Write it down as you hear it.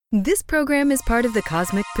This program is part of the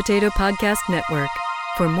Cosmic Potato Podcast Network.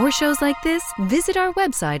 For more shows like this, visit our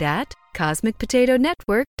website at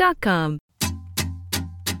cosmicpotatonetwork.com.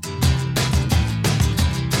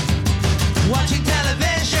 Watching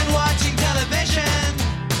television, watching television.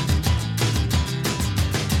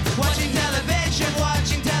 Watching television,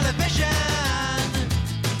 watching television.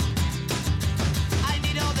 I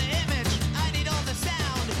need all the image, I need all the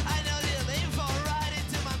sound. I know the info right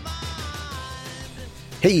into my mind.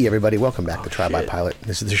 Hey everybody, welcome back to Try by Pilot.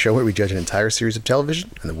 This is the show where we judge an entire series of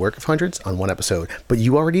television and the work of hundreds on one episode. But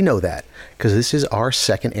you already know that, because this is our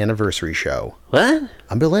second anniversary show. What?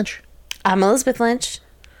 I'm Bill Lynch. I'm Elizabeth Lynch.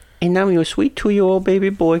 And I'm your sweet 2-year-old baby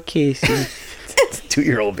boy, Casey.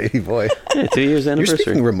 2-year-old baby boy. Yeah, 2 years You're anniversary.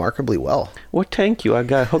 speaking remarkably well. Well, thank you. I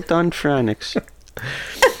got hooked on phonics.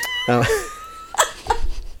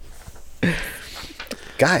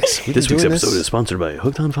 Guys, we've This been week's doing episode is sponsored by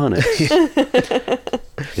Hooked on Phonics.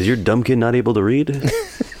 Is your dumb kid not able to read?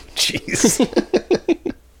 Jeez. We've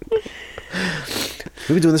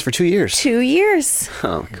been doing this for 2 years. 2 years.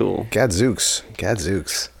 Oh, cool. Gadzooks.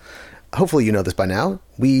 Gadzooks. Hopefully you know this by now.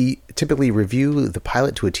 We typically review the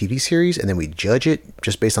pilot to a TV series and then we judge it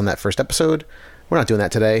just based on that first episode. We're not doing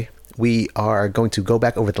that today. We are going to go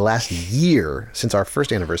back over the last year since our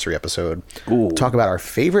first anniversary episode. Ooh. Talk about our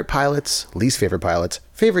favorite pilots, least favorite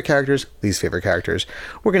characters, least favorite characters.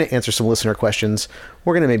 We're going to answer some listener questions.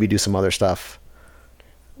 We're going to maybe do some other stuff.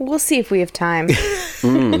 We'll see if we have time.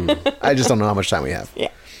 I just don't know how much time we have. Yeah.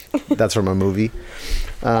 That's from a movie.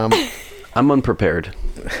 I'm unprepared.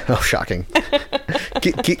 Oh, shocking.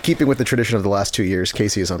 Keeping with the tradition of the last 2 years,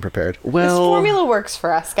 Casey is unprepared. This Well, formula works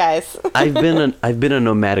for us, guys. I've been a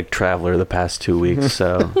nomadic traveler the past 2 weeks,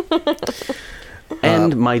 so.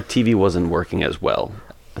 And my TV wasn't working as well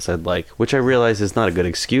as I'd like, which I realize is not a good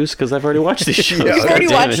excuse because I've already watched these shows. Yeah, We've already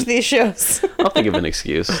God damn watched it. these shows. I'll think of an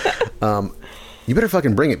excuse. You better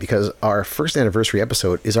fucking bring it because our first anniversary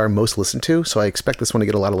episode is our most listened to, so I expect this one to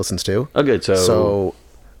get a lot of listens too. Oh, good. So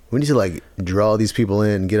we need to like draw these people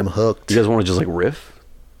in, get them hooked. You guys want to just like riff?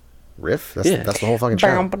 Riff? That's, Yeah. that's the whole fucking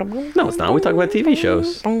show. No, it's not. We talk about TV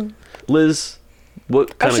shows. Liz,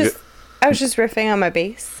 what kind of... I was just riffing on my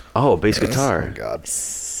bass. Oh, bass Oh guitar. God,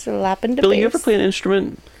 Slapping the Billy, bass. you ever play an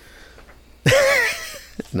instrument?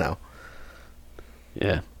 no.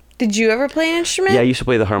 Yeah. Did you ever play an instrument? Yeah, I used to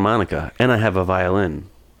play the harmonica, and I have a violin.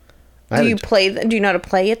 Do you do you know how to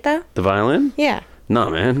play it though? The violin? Yeah. No,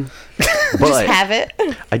 man. Just But have it.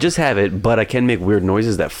 I just have it, but I can make weird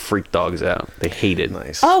noises that freak dogs out. They hate it.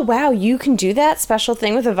 Nice. Oh wow, you can do that special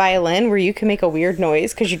thing with a violin where you can make a weird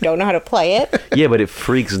noise because you don't know how to play it. Yeah, but it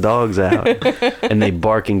freaks dogs out, and they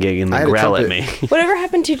bark and gig and I they had a growl at trumpet. me. Whatever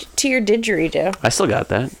happened to your didgeridoo? I still got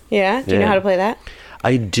that. Yeah. Do you know Yeah. how to play that?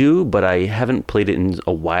 I do, but I haven't played it in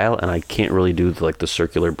a while, and I can't really do the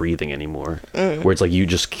circular breathing anymore, where it's like you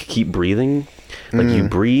just keep breathing, like you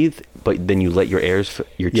breathe, but then you let your Yeah, cheeks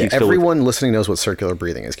fill with... everyone listening knows what circular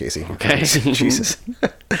breathing is, Casey. Okay. Jesus.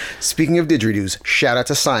 Speaking of didgeridoos, shout out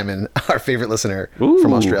to Simon, our favorite listener from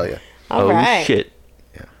Ooh. Australia. All Oh right. shit!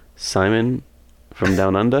 Yeah. Simon from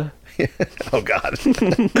Down Under. Oh God.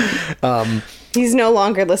 He's no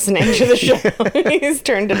longer listening to the show. He's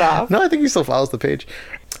turned it off. No, I think he still follows the page.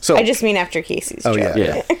 So, I just mean after Casey's oh trip.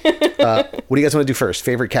 yeah. Yeah. What do you guys want to do first?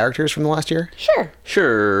 Favorite characters from the last year? Sure.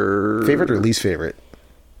 Sure. Favorite or least favorite?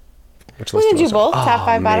 Which We list can do you do want both. Top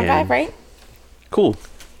five, bottom man. five, right? Cool. to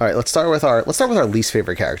start? All right, let's start with our least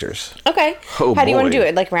favorite characters. Okay. Oh, How do you want boy. to do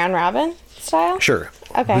it? Like round robin style? Sure.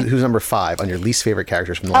 Okay. Who's number 5 on your least favorite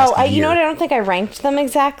characters from the last Oh, year? you know what? I don't think I ranked them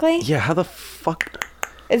exactly. Yeah. How the fuck?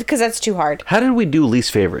 It's because that's too hard. How did we do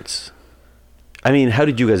least favorites? I mean, how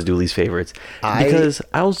did you guys do least favorites? Because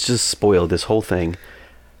I was just spoiled this whole thing.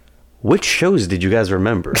 Which shows did you guys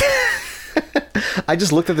remember? I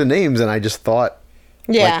just looked at the names and I just thought,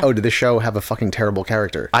 Yeah. like, oh, did this show have a fucking terrible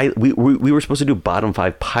character? We were supposed to do bottom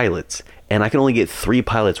 5 pilots, and I can only get 3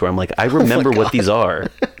 pilots where I'm like, I remember what these are,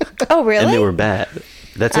 Oh, really? and they were bad.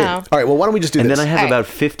 That's Oh. it. All right, well, why don't we just do And this? then I have All right. about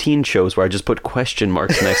 15 shows where I just put question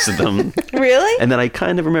marks next to them. Really? And then I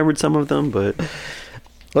kind of remembered some of them, but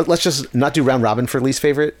Let's just not do round robin for least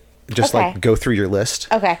favorite. Just Okay. like go through your list.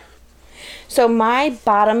 Okay. So my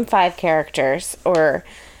bottom 5 characters are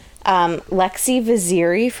Lexi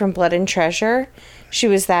Vaziri from Blood and Treasure. She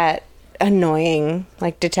was that annoying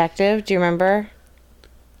like detective. Do you remember?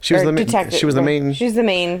 She was Or the main. detective. She was the main. She's the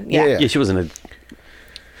main. Yeah. Yeah. yeah, she wasn't a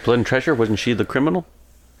Blood and Treasure. Wasn't she the criminal?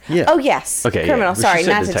 Yeah. Oh yes. Okay, yeah. Criminal. Well, she Sorry,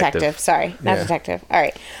 said not detective. detective. Sorry, not Yeah. detective. All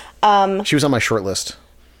right. She was on my short list.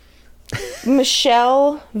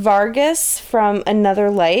 Michelle Vargas from Another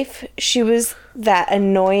Life. She was that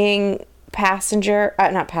annoying passenger,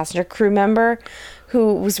 not passenger, crew member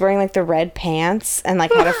who was wearing like the red pants and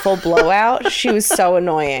like had a full blowout. She was so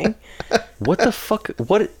annoying. What the fuck?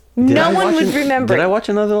 What? Did No I one watch would remember. Did I watch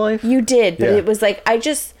Another Life? You did, but Yeah. it was like I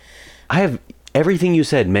have everything you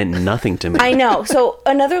said meant nothing to me. I know. So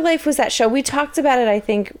Another Life was that show. We talked about it, I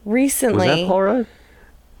think, recently. Was that Paul Rudd?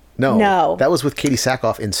 No. That was with Katie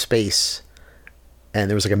Sackhoff in space. And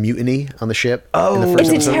there was like a mutiny on the ship. Oh. in the It's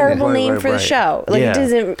first a episode. terrible Right, name right, for the right. show. Like Yeah. it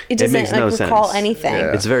doesn't makes like no recall sense. anything.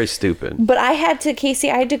 Yeah. It's very stupid. But I had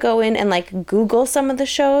to go in and like Google some of the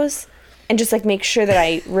shows and just like make sure that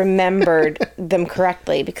I remembered them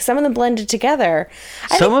correctly because some of them blended together.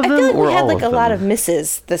 I Some of feel them like or we had all like of a lot them? of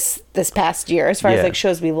misses this past year as far Yeah. as like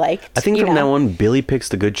shows we liked. I think you from know? now on, Billy picks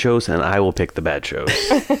the good shows and I will pick the bad shows.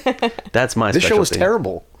 That's my This show was specialty.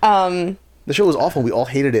 terrible. The show was awful. We all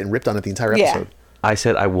hated it and ripped on it the entire Yeah. episode. I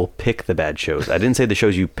said I will pick the bad shows. I didn't say the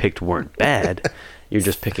shows you picked weren't bad. You're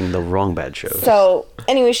just picking the wrong bad shows. So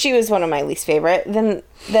anyway, she was one of my least favorite. Then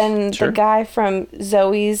Sure. the guy from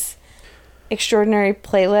Zoe's Extraordinary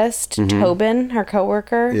Playlist, Tobin, her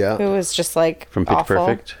coworker, Yeah. who was just like From Pitch awful.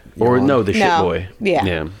 Perfect? Or Yawn. no, the Shit No. Boy. Yeah.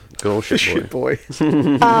 Yeah. Good old Shit Boy. Shit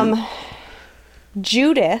boy.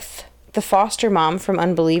 Judith, the foster mom from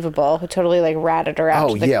Unbelievable, who totally like ratted her out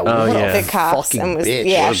Oh, to the, yeah. What yeah. a the cops fucking and was bitch.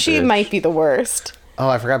 yeah, What a she bitch. might be the worst. Oh,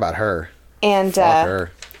 I forgot about her. And Fuck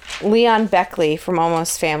her. Leon Beckley from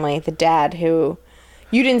Almost Family, the dad who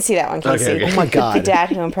you didn't see that one, Casey. Okay. Oh my God. The dad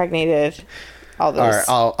who impregnated all those.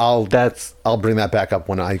 All right, That's I'll bring that back up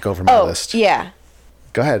when I go for my oh list. yeah.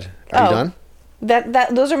 Go ahead. Are you Oh. done?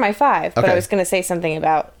 That those are my 5, but Okay. I was going to say something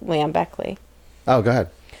about Leon Beckley. Oh, go ahead.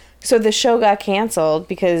 So the show got canceled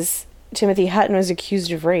because Timothy Hutton was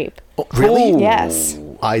accused of rape. Oh, really? Yes.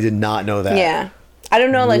 I did not know that. Yeah. I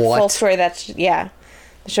don't know like full What? story. That's yeah.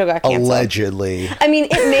 The show got canceled. Allegedly. I mean,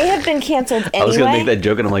 it may have been canceled anyway. I was gonna make that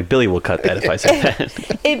joke, and I'm like, Billy will cut that if I say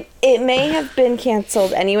that. It may have been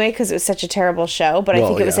canceled anyway because it was such a terrible show, but I Well,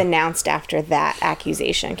 think it was yeah. announced after that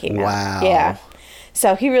accusation came out. Wow. Yeah.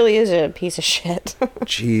 So he really is a piece of shit.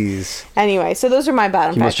 Jeez. Anyway, so those are my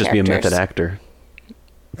bottom He 5 must just be a characters. method actor.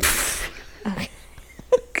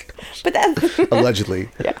 But that's Allegedly.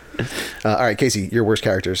 yeah. All right, Casey, your worst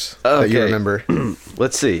characters that you Okay. remember.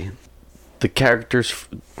 Let's see. The characters.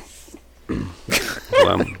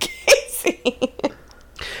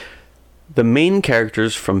 The main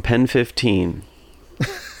characters from Pen 15.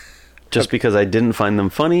 Just because I didn't find them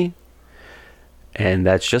funny. And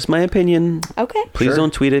that's just my opinion. Okay. Please Sure.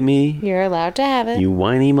 don't tweet at me, You're allowed to have it. you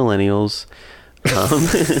whiny millennials.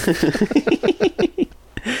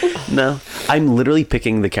 No, I'm literally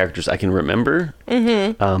picking the characters I can remember.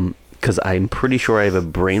 Because I'm pretty sure I have a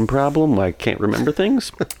brain problem. I can't remember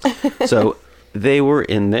things. So they were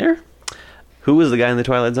in there. Who was the guy in the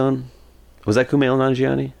Twilight Zone? Was that Kumail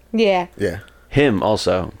Nanjiani? Yeah. Yeah. Him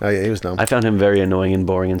also. Oh, yeah, he was dumb. I found him very annoying and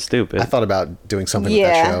boring and stupid. I thought about doing something with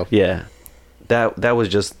Yeah. that show. Yeah,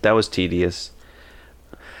 that was tedious.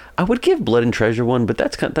 I would give Blood and Treasure one, but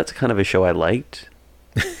that's kind of a show I liked,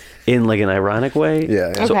 in like an ironic way.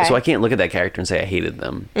 Yeah, yeah. So, Okay. so I can't look at that character and say I hated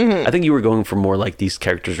them. I think you were going for more like these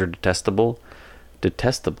characters are deplorable. I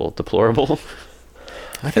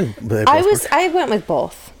think they both I went with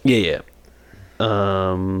both. Yeah.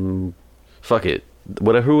 Fuck it.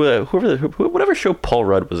 Whatever show Paul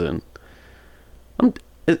Rudd was in.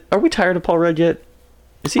 Are we tired of Paul Rudd yet?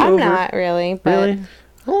 Is he I'm over? not really, but Really? were.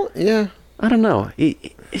 Oh, yeah. I don't know.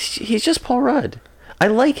 He's just Paul Rudd. I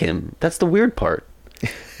like him. That's the weird part.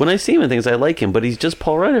 When I see him in things, I like him, but he's just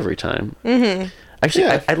Paul Rudd every time. Mm-hmm. Actually,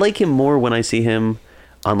 Yeah. I like him more when I see him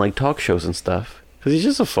on like talk shows and stuff, because he's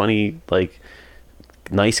just a funny, like,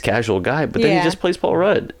 nice, casual guy. But then Yeah. he just plays Paul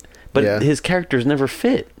Rudd. But Yeah. his characters never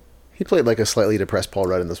fit. He played like a slightly depressed Paul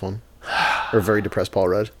Rudd in this one. Or very depressed Paul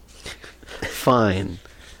Rudd. Fine.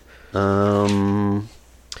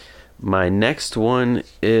 My next one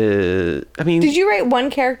is. I mean, did you write one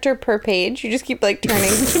character per page? You just keep like turning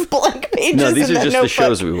blank pages. no, these in are the just the notebook.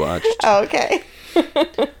 shows we watched. Oh, okay.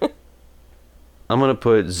 I'm gonna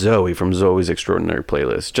put Zoe from Zoe's Extraordinary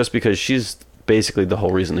Playlist, just because she's basically the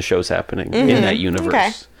whole reason the show's happening in that universe.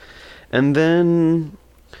 Okay. And then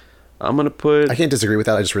I'm gonna put. I can't disagree with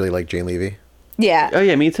that. I just really like Jane Levy. Yeah. Oh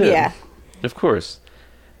yeah, me too. Yeah. Of course.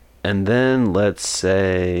 And then let's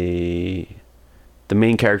say the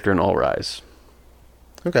main character in All Rise.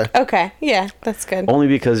 Okay. Okay. Yeah, that's good. Only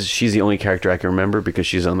because she's the only character I can remember because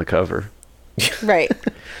she's on the cover. Right.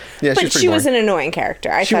 Yeah, But she's she pretty was boring. an annoying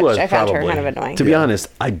character. I She found was her probably. kind of annoying. To be honest,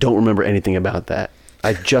 I don't remember anything about that.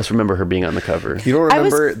 I just remember her being on the cover. You don't I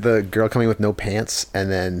was- remember the girl coming with no pants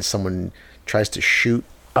and then someone tries to shoot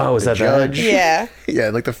Oh, is the that that? judge? Yeah. Yeah,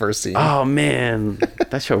 like the first scene. Oh man,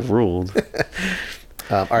 that show ruled.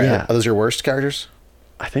 All right, yeah. are those your worst characters?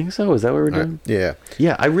 I think so. Is that what we're doing? Yeah.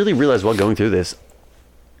 Yeah, I really realized while going through this,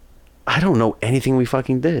 I don't know anything we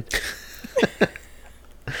fucking did.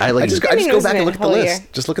 I just I mean, it go was back an and look at the whole list. year.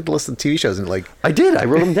 Just look at the list of TV shows and like. I did. I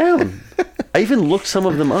wrote them down. I even looked some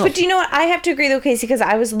of them up. But do you know what? I have to agree though, Casey, because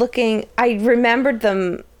I was looking. I remembered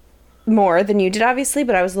them more than you did, obviously.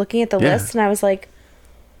 But I was looking at the Yeah. list and I was like,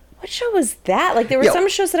 "What show was that?" Like there were Yeah. some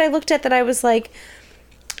shows that I looked at that I was like,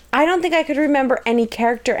 I don't think I could remember any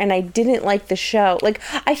character, and I didn't like the show. Like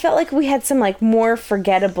I felt like we had some like more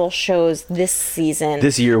forgettable shows this season.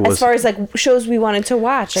 This year was- as far as like shows we wanted to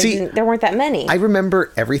watch. See, There weren't that many. I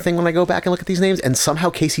remember everything when I go back and look at these names, and somehow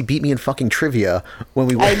Casey beat me in fucking trivia when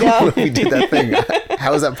we I know. when we did that thing.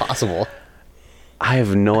 How is that possible? I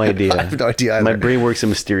have no idea. I have no idea either. My brain works in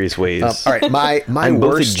mysterious ways. All right, my I'm both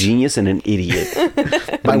a worst genius and an idiot.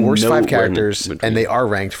 my worst no 5 run characters, between. and they are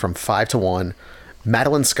ranked from 5 to 1.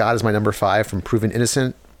 Madeline Scott is my number 5 from Proven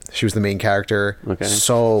Innocent. She was the main character. Okay.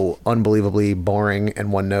 So unbelievably boring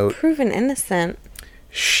and one note. Proven innocent.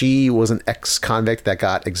 She was an ex-convict that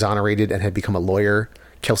got exonerated and had become a lawyer.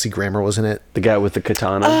 Kelsey Grammer was in it. The guy with the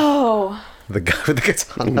katana. Oh, The guy with the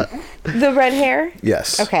katana. the red hair.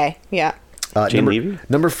 Yes. Okay. Yeah. Jane Levy?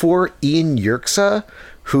 Number 4, Ian Yerxa,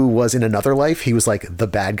 who was in Another Life. He was like the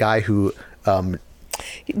bad guy who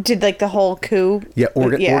Did like the whole coup.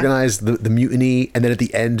 organized the mutiny, and then at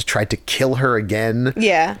the end tried to kill her again.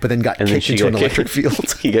 Yeah. But then got and then kicked she into got an electric kicked.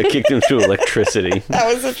 field. He got kicked into electricity.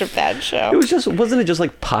 That was such a bad show. It was just, wasn't it just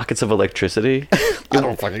like pockets of electricity? I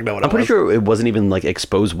don't fucking know what I'm it pretty was. sure it wasn't even like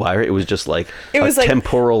exposed wire. It was just like It was like-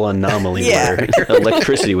 temporal anomaly Yeah. where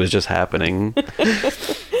electricity was just happening.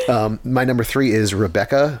 My number 3 is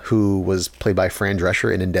Rebecca, who was played by Fran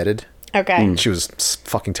Drescher in Indebted. Okay. She was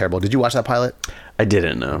fucking terrible. Did you watch that pilot? I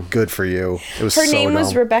didn't know. Good for you. It was Her so name was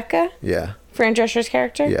dumb. Rebecca. Yeah, Fran Drescher's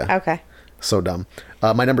character. Yeah. Okay. so dumb.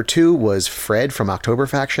 My number 2 was Fred from October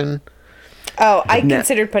Faction. Oh, I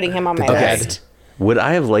considered putting him on my dad. list. Would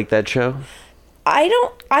I have liked that show?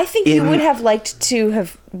 I think you In- would have liked to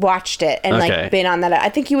have watched it and Okay. like been on that. I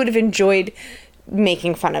think you would have enjoyed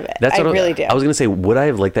making fun of it. That's I what really do. I was gonna say. Would I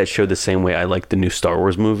have liked that show the same way I like the new Star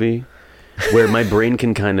Wars movie, where my brain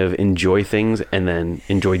can kind of enjoy things and then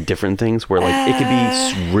enjoy different things? Where like it could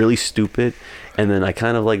be really stupid, and then I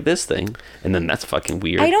kind of like this thing, and then that's fucking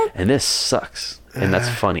weird. I don't- And this sucks, and that's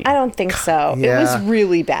funny. I don't think so. It Yeah. was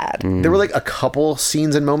really bad. There were like a couple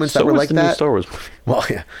scenes and moments So that were was like the new that. Star Wars movie. Well,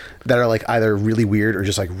 yeah, that are like either really weird or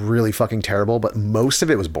just like really fucking terrible. But most of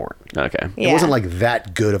it was boring. Okay. Yeah. It wasn't like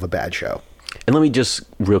that good of a bad show. And let me just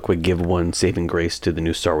real quick give one saving grace to the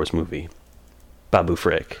new Star Wars movie, Babu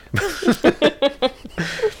Frick.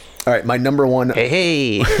 All right, my number 1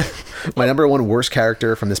 Hey. my number 1 worst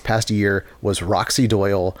character from this past year was Roxy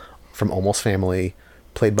Doyle from Almost Family,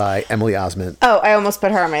 played by Emily Osment. Oh, I almost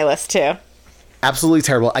put her on my list too. Absolutely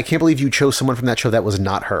terrible. I can't believe you chose someone from that show that was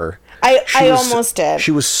not her. I She was- almost did.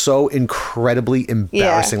 She was so incredibly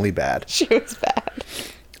embarrassingly bad. She was bad.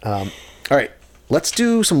 All right, let's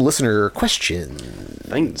do some listener questions.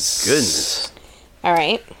 Thank goodness. All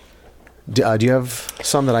right. Do you have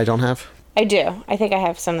some that I don't have? I do. I think I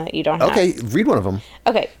have some that you don't have. Okay, read one of them.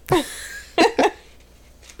 Okay.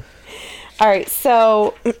 All right.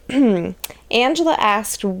 So Angela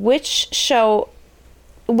asked which show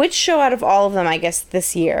out of all of them, I guess,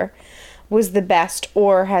 this year was the best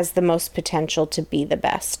or has the most potential to be the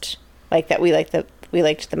best, like that we liked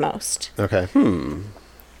the most. Okay.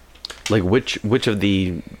 Like which of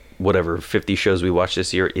the whatever 50 shows we watched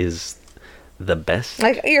this year is the best?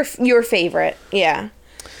 Like your favorite, yeah.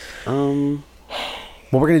 Well,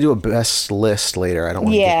 we're gonna do a best list later. I don't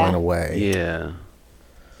want to Yeah. give mine away. Yeah.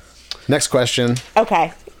 Next question.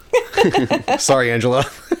 Okay. Sorry, Angela.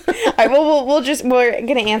 All right. Well, we're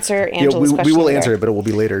gonna answer Angela's question. we will later. answer it, but it will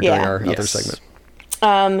be later during Yeah. our other Yes.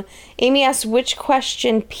 segment. Amy asked which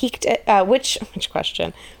question peaked at which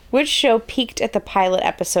show peaked at the pilot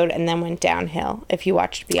episode and then went downhill if you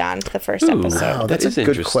watched beyond the first episode. Oh, That that's a is good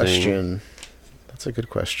interesting. question. That's a good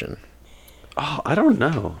question. Oh, I don't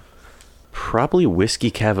know. Probably Whiskey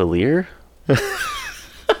Cavalier.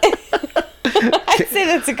 I'd say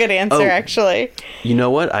that's a good answer, Oh. actually. You know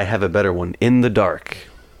what? I have a better one. In the Dark.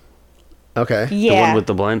 Okay. Yeah. The one with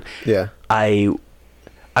the blind. Yeah. I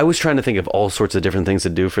was trying to think of all sorts of different things to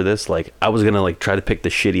do for this. Like, I was gonna like try to pick the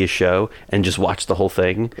shittiest show and just watch the whole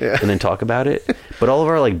thing Yeah. and then talk about it. But all of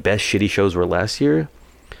our like best shitty shows were last year.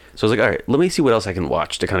 So I was like, all right, let me see what else I can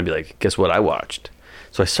watch to kind of be like, guess what I watched.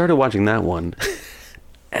 So I started watching that one,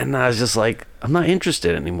 and I was just like, I'm not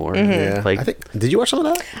interested anymore. Yeah. Like, I think. Did you watch some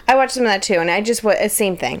of that? I watched some of that too, and I just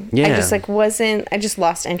same thing. I Yeah. just I just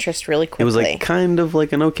lost interest really quickly. it was like kind of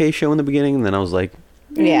like an okay show in the beginning, and then I was like,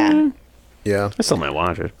 yeah. Yeah. I still might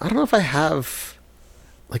watch it. I don't know if I have,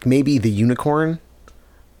 like, maybe The Unicorn.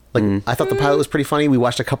 Like, I thought the pilot was pretty funny. We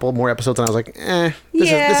watched a couple more episodes, and I was like, this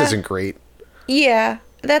Yeah. isn't great. Yeah,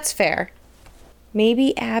 that's fair.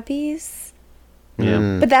 Maybe Abby's?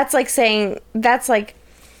 Yeah. But that's like saying, that's like,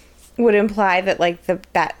 would imply that like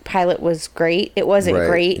that pilot was great. It wasn't Right.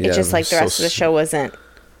 great. Yeah, It's just it like was the so rest of the show wasn't.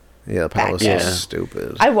 Yeah, the pilot was Yeah. so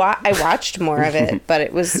stupid. I watched more of it, but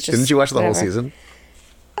it was just. Didn't you watch the whole whatever. season?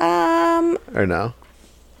 Um, Or no?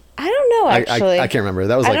 I don't know actually. I can't remember.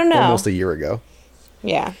 That was I like don't know. almost a year ago.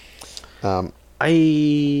 Yeah.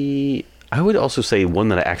 I would also say one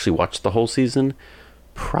that I actually watched the whole season,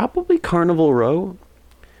 probably Carnival Row.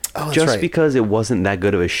 Oh, that's Just right. because it wasn't that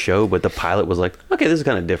good of a show, but the pilot was like, okay, this is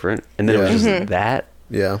kind of different, and then it was Yeah. just that.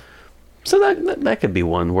 Yeah. So that could be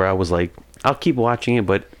one where I was like, I'll keep watching it,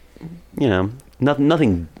 but you know,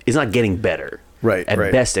 nothing is not getting better. Right, At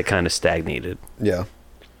right. best, it kind of stagnated. Yeah.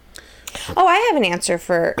 Oh, I have an answer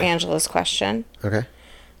for Angela's question. Okay.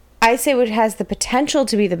 I say what has the potential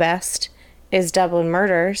to be the best is Dublin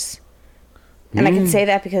Murders. And I can say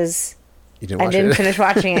that because You didn't I watch didn't it? finish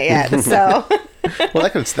watching it yet. So, Well,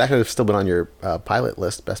 that could have still been on your pilot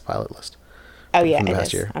list, best pilot list oh yeah, from the it past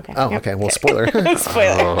is. year. Okay. Oh, Yep. okay. Well, spoiler.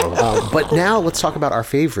 Spoiler. But now let's talk about our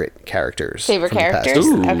favorite characters. Favorite from the past. characters?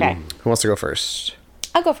 Ooh. Okay. Who wants to go first?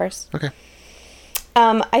 I'll go first. Okay.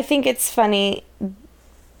 I think it's funny.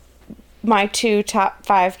 My two top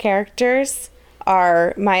 5 characters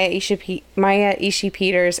are Maya Ishii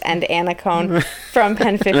Peters and Anna Cohn from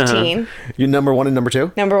Pen 15. You number 1 and number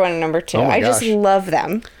 2? Number 1 and number 2. Oh my I just gosh. love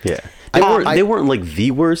them. Yeah, I- they weren't like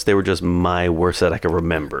the worst. They were just my worst that I could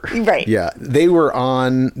remember. Right. Yeah. They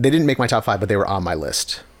didn't make my top 5, but they were on my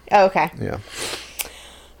list. Oh, okay. Yeah.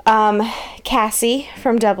 Cassie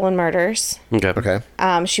from Dublin Murders. Okay.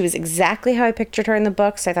 Okay. She was exactly how I pictured her in the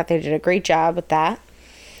books. I thought they did a great job with that.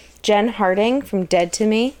 Jen Harding from Dead to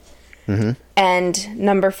Me. Mm-hmm. And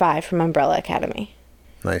number 5 from Umbrella Academy.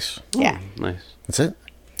 Nice. Yeah. Nice. That's it?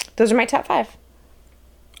 Those are my top 5.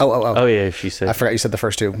 Oh yeah, she said. I forgot you said the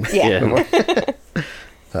first 2. Yeah.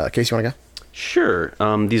 Casey, you want to go? Sure.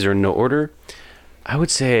 These are in no order. I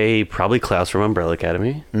would say probably Klaus from Umbrella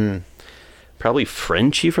Academy. Probably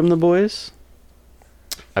Frenchie from The Boys.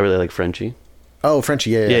 I really like Frenchie. Oh,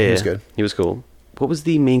 Frenchie. Yeah, he was good. He was cool. What was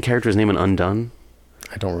the main character's name in Undone?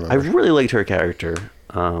 I don't remember. I really liked her character,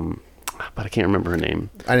 but I can't remember her name.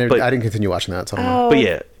 I but, didn't continue watching that. So I don't know. Oh, But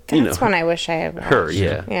yeah, you that's know, one I wish I had watched. her,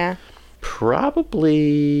 yeah. Yeah.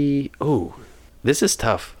 Probably. Oh, this is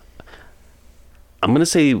tough. I'm gonna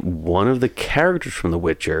say one of the characters from The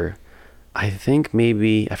Witcher. I think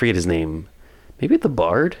maybe I forget his name. Maybe the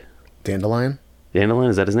Bard. Dandelion? Dandelion,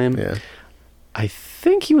 is that his name? Yeah. I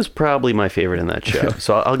think he was probably my favorite in that show,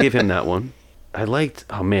 so I'll give him that one. I liked.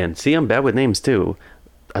 Oh man, see, I'm bad with names too.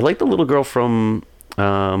 I liked the little girl from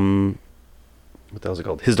what the hell is it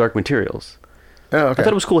called? His Dark Materials. Oh, okay. I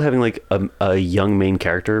thought it was cool having like a young main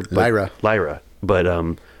character, but, Lyra, but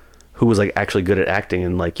who was like actually good at acting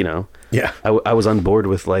and like, you know, Yeah. I was on board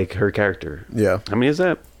with like her character. Yeah. How many is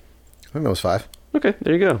that? I think that was 5. Okay,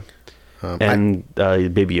 there you go. And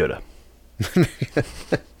Baby Yoda.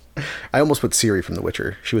 I almost put Ciri from The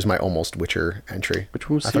Witcher. She was my almost Witcher entry. Which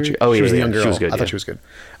one was I thought Ciri? she, Oh, she yeah, was the yeah, young girl. she was good, I yeah. thought she was good.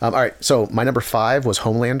 All right, so my number 5 was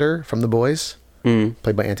Homelander from The Boys,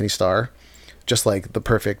 played by Anthony Starr. Just like the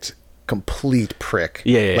perfect, complete prick.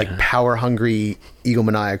 Yeah. Like power hungry,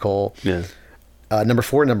 egomaniacal. Yeah. Number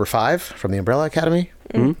 4 and number 5 from the Umbrella Academy.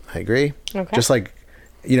 I agree. Okay. Just like,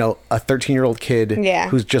 you know, a 13-year-old kid Yeah.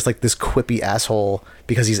 who's just like this quippy asshole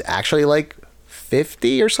because he's actually like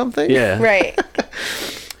 50 or something. Yeah. Right.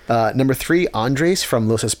 Number 3, Andres from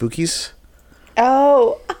Los Spookies.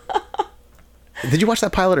 Oh, Did you watch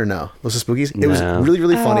that pilot or no? Los Spookies? It was No. really,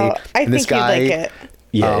 really funny. I and this think you'd guy like it.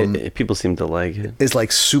 Yeah, people seem to like it. is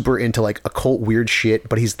like super into like occult weird shit,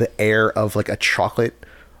 but he's the heir of like a chocolate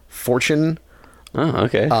fortune. Oh,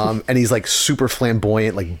 okay. And he's like super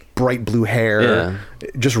flamboyant, like bright blue hair. Yeah.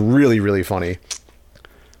 Just really, really funny.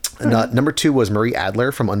 And, number 2 was Marie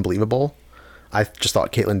Adler from Unbelievable. I just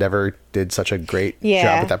thought Caitlin Dever did such a great Yeah.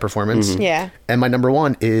 job with that performance. Yeah. And my number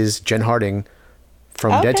 1 is Jen Harding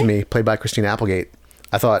from Dead to Okay. Me, played by Christina Applegate.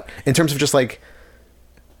 I thought, in terms of just like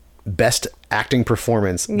best acting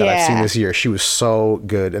performance that I've seen Yeah. this year, she was so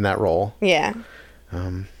good in that role. Yeah.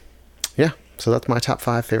 Yeah. So that's my top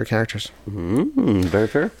 5 favorite characters. Very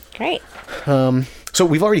fair. Great. So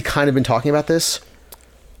we've already kind of been talking about this.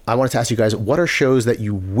 I wanted to ask you guys, what are shows that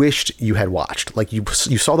you wished you had watched? Like you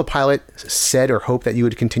saw the pilot, said or hoped that you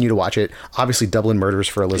would continue to watch it. Obviously, Dublin Murders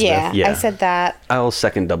for Elizabeth. Yeah, Yeah. I said that. I'll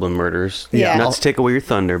second Dublin Murders. Yeah. Not to take away your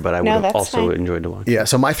thunder, but I would No, have that's also fine. enjoyed to watch. Yeah,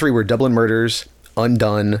 so my 3 were Dublin Murders,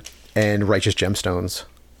 Undone, and Righteous Gemstones.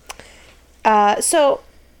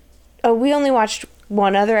 We only watched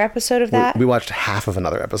one other episode of that. We watched half of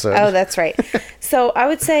another episode. Oh, that's right. So I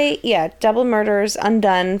would say, yeah, Double Murders,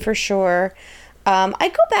 Undone for sure. I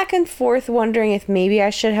go back and forth wondering if maybe I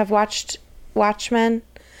should have watched Watchmen.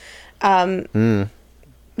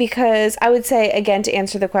 Because I would say, again, to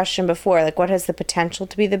answer the question before, like, what has the potential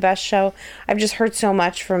to be the best show? I've just heard so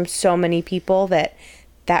much from so many people that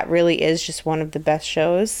really is just one of the best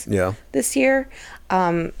shows this year.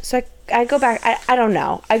 So I go back. I don't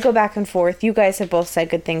know. I go back and forth. You guys have both said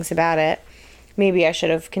good things about it. Maybe I should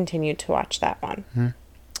have continued to watch that one.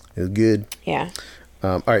 It was good. Yeah.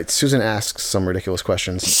 All right, Susan asks some ridiculous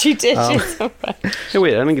questions. She did. She's so funny. Hey,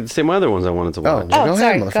 wait, I didn't get to say my other ones I wanted to watch. Go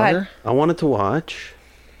sorry, ahead, go motherfucker. ahead. I wanted to watch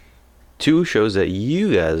 2 shows that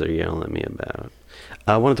you guys are yelling at me about.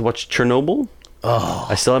 I wanted to watch Chernobyl. Oh.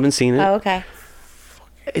 I still haven't seen it. Oh, okay.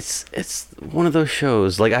 It's one of those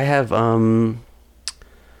shows. Like, I have, what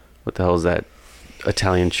the hell is that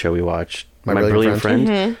Italian show we watched? My Brilliant Friend.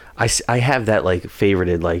 Mm-hmm. I have that, like,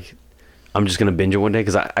 favorited, like, I'm just going to binge it one day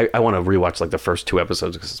because I want to rewatch, like, the first 2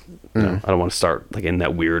 episodes because you know, I don't want to start, like, in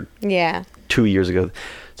that weird Yeah. 2 years ago.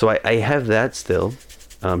 So I have that still.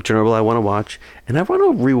 Chernobyl I want to watch. And I want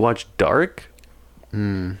to rewatch Dark.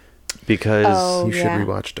 Because Oh, You should yeah.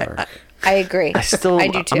 rewatch Dark. I agree. I still, I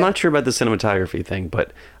do too. I'm not sure about the cinematography thing,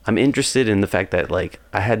 but I'm interested in the fact that, like,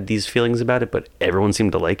 I had these feelings about it, but everyone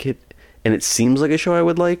seemed to like it. And it seems like a show I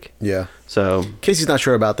would like. Yeah. So, Casey's not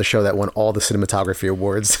sure about the show that won all the cinematography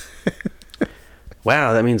awards.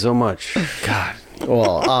 wow, that means so much. God.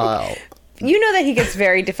 Well, You know that he gets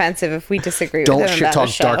very defensive if we disagree don't with him shit about talk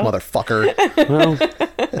a show. Dark, motherfucker. Well,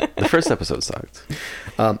 the first episode sucked.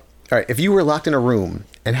 All right, if you were locked in a room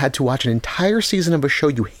and had to watch an entire season of a show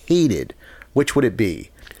you hated, which would it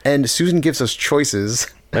be? And Susan gives us choices: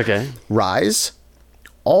 Okay. Rise,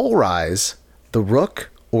 All Rise, The Rook,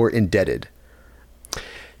 or Indebted.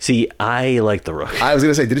 See, I like The Rook. I was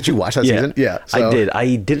gonna say, didn't you watch that season? Yeah, so- I did.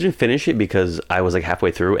 I didn't finish it because I was like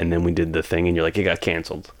halfway through, and then we did the thing, and you're like, it got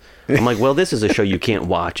canceled. I'm like, well, this is a show you can't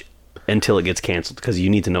watch until it gets canceled because you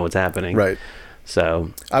need to know what's happening. Right.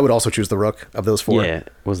 So, I would also choose The Rook of those 4. yeah,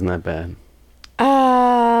 it wasn't that bad.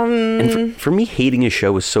 Mm. And for me, hating a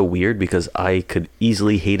show is so weird because I could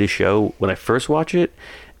easily hate a show when I first watch it,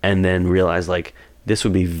 and then realize like this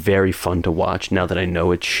would be very fun to watch now that I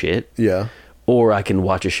know it's shit. Yeah. Or I can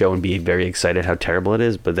watch a show and be very excited how terrible it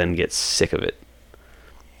is, but then get sick of it.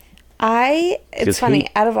 It's Because funny.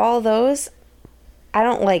 hate- Out of all those, I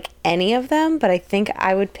don't like any of them, but I think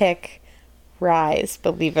I would pick Rise,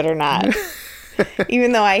 believe it or not.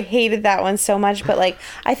 Even though I hated that one so much, but like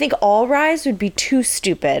I think All Rise would be too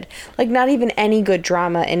stupid. Like not even any good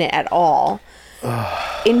drama in it at all.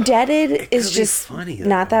 Indebted is be just funny, though.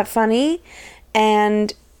 not that funny,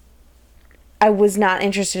 and I was not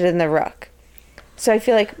interested in The Rook. So I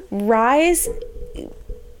feel like Rise,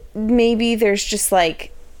 maybe there's just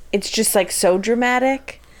like, it's just like so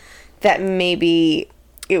dramatic that maybe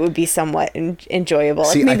it would be somewhat enjoyable.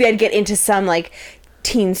 See, like maybe I- I'd get into some like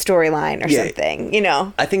teen storyline or Yeah. something, you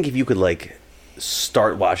know? I think if you could like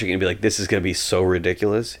start watching it and be like, this is going to be so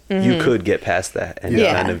ridiculous, you could get past that and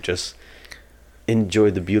Yeah. kind of just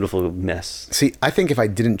enjoy the beautiful mess. See, I think if I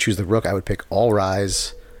didn't choose The Rook, I would pick All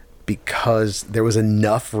Rise because there was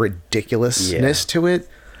enough ridiculousness to it.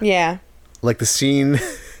 Yeah. Like the scene,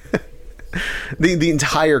 the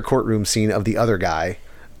entire courtroom scene of the other guy,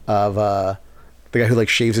 of the guy who like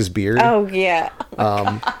shaves his beard. Oh, yeah.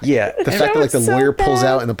 Yeah. The fact that like the was so lawyer pulls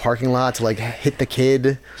bad. out in the parking lot to like hit the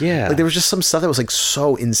kid. Yeah. Like there was just some stuff that was like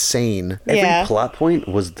so insane. Every Yeah. plot point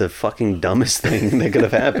was the fucking dumbest thing that could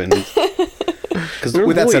have happened. Because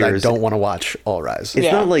With that said, I don't want to watch All Rise. It's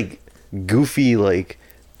Yeah. not like goofy like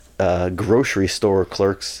grocery store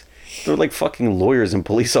clerks. They're like fucking lawyers and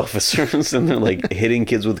police officers, and they're like hitting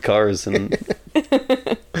kids with cars. And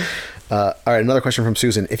All right, another question from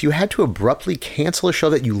Susan. If you had to abruptly cancel a show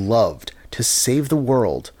that you loved to save the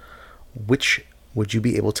world, which would you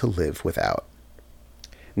be able to live without?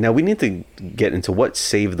 now we need to get into what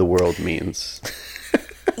save the world means.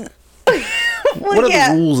 Well, What are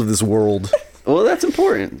yeah. the rules of this world? Well, that's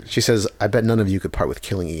important. She says, I bet none of you could part with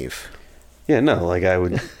killing Eve. Yeah, no, like I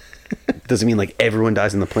would. Does it mean like everyone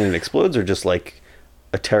dies and the planet explodes, or just like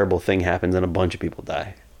a terrible thing happens and a bunch of people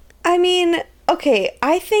die? I mean, okay,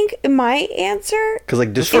 I think my answer. Because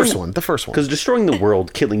like The first one. Because destroying the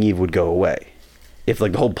world, killing Eve would go away if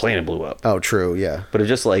like the whole planet blew up. Oh, true, yeah. But if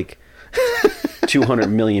just like 200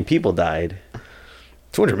 million people died,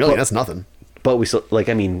 200 million, that's nothing. but we still like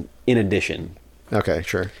I mean, in addition, Okay,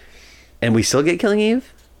 sure. and we still get killing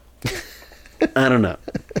Eve. I don't know.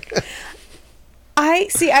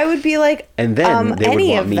 I would be like, And then they would any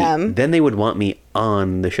want of me. them. Then they would want me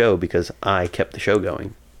on the show because I kept the show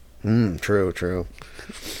going True.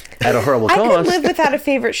 At a horrible I could cost. live without a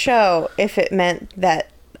favorite show if it meant that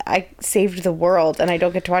I saved the world and I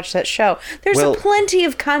don't get to watch that show. There's Well- plenty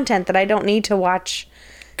of content that I don't need to watch.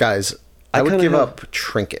 Guys, I I would kinda give have- up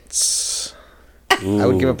Trinkets. I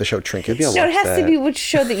would give up the show Trinkets. Maybe I'll No, it watch has to that. be which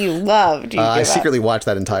show that you loved. You I give up. secretly watched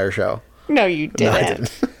that entire show. No, you didn't. No, I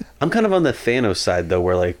didn't. I'm kind of on the Thanos side though,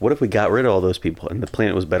 where like, what if we got rid of all those people and the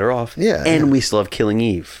planet was better off? Yeah, and yeah. we still have Killing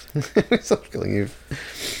Eve. Stop killing you.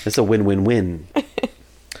 It's a win-win-win.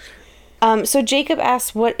 So Jacob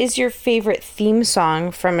asks, what is your favorite theme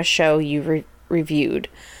song from a show you reviewed?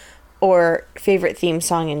 Or favorite theme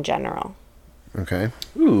song in general? Okay.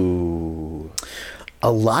 Ooh,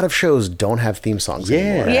 A lot of shows don't have theme songs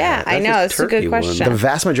anymore. Yeah, I that's know. It's a good turkey one. question. The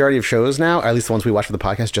vast majority of shows now, or at least the ones we watch for the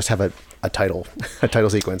podcast, just have a title, a title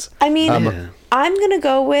sequence. I mean, I'm going to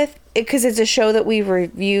go with, because it's a show that we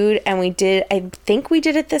reviewed and I think we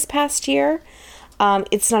did it this past year.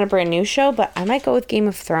 It's not a brand new show, but I might go with Game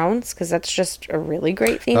of Thrones because that's just a really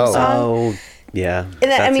great theme song. Oh, yeah. And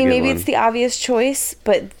that's I a mean, good maybe one. it's the obvious choice,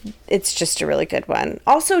 but it's just a really good one.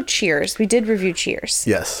 Also, Cheers. We did review Cheers.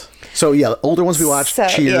 Yes. So yeah, older ones we watched. So,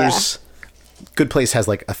 Cheers. Good Place has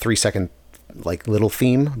like a 3-second like little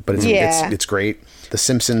theme, but Yeah. it's great. The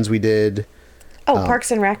Simpsons we did. Oh,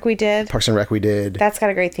 Parks and Rec we did. Parks and Rec we did. That's got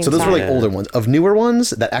a great theme So those song. were like older ones. Of newer ones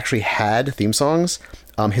that actually had theme songs,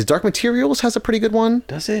 his Dark Materials has a pretty good one.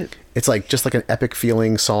 Does it? It's like just like an epic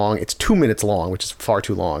feeling song. It's 2 minutes long, which is far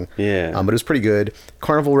too long. Yeah. But it was pretty good.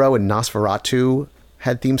 Carnival Row and Nosferatu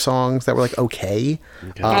had theme songs that were like okay.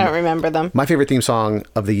 I don't remember them. My favorite theme song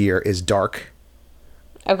of the year is Dark.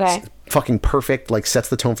 Okay. Fucking perfect. Like sets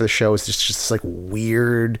the tone for the show. It's just this like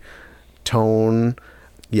weird tone.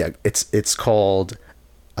 Yeah, it's called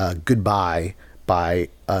Goodbye by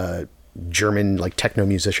a German like techno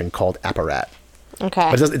musician called Apparat.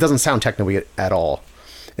 Okay. But it doesn't sound techno-y at all.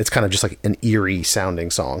 It's kind of just like an eerie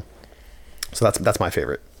sounding song. So that's my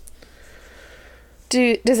favorite.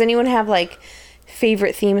 Does anyone have like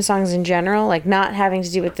favorite theme songs in general, like not having to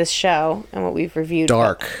do with this show and what we've reviewed?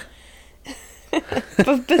 Dark.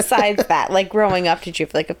 But besides that, like growing up, did you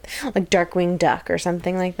have like Darkwing Duck or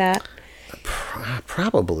something like that?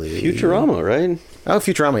 Probably. Futurama, right? Oh,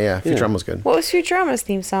 Futurama, yeah. Futurama's good. What was Futurama's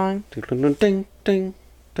theme song? Ding, ding, ding,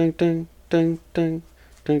 ding, ding, ding, ding,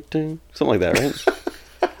 ding, ding. Something like that,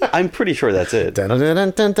 right? I'm pretty sure that's it. You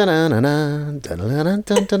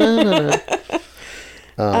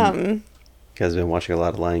guys have been watching a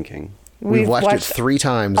lot of Lion King. We've watched it 3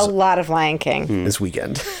 times a lot of Lion King. this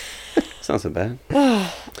weekend. Sounds not bad.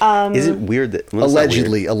 Is it weird that well, it's not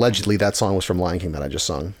weird. Allegedly, that song was from Lion King that I just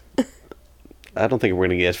sung. I don't think we're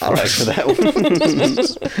gonna get flagged for that one.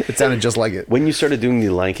 It sounded just like it. When you started doing the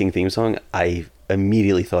Lion King theme song, I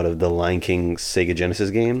immediately thought of the Lion King Sega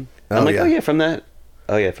Genesis game. I'm like, yeah. oh yeah, from that.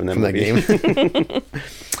 Oh yeah, from that From that movie. game.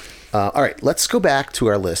 All right, let's go back to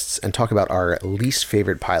our lists and talk about our least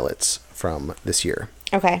favorite pilots from this year.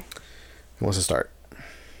 Okay, Who wants to start?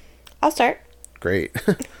 I'll start. Great.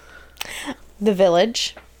 The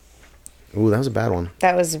Village. Ooh, that was a bad one.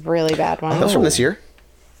 That was a really bad one. That was from this year?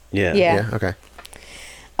 Yeah. Yeah. Yeah, okay.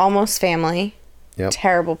 Almost Family. Yep.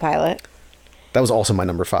 Terrible pilot. That was also my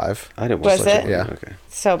number 5. I didn't Was watch that it? one. Yeah. Okay.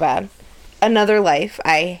 So bad. Another Life.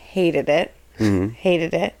 I hated it. Mm-hmm.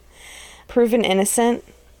 Hated it. Proven Innocent.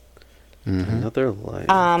 Another life.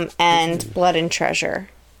 And Blood and Treasure.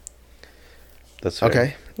 That's fair.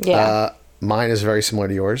 Okay. Yeah. Mine is very similar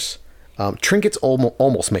to yours. Trinkets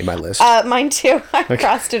almost made my list. Mine too. I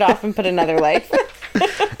crossed it off and put Another Life.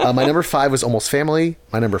 My number 5 was Almost Family.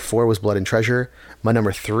 My number 4 was Blood and Treasure. My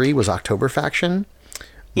number 3 was October Faction.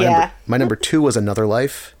 My number 2 was Another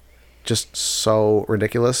Life. Just so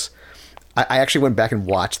ridiculous. I actually went back and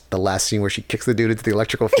watched the last scene where she kicks the dude into the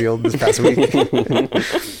electrical field this past week.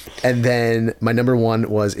 And then my number 1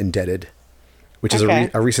 was Indebted, which is Okay.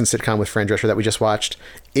 a recent sitcom with Fran Drescher that we just watched.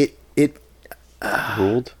 It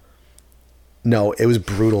Ruled. No, it was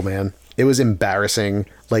brutal, man. It was embarrassing.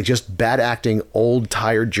 Like, just bad acting, old,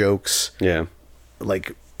 tired jokes, Yeah.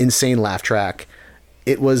 like, insane laugh track.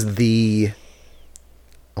 It was the...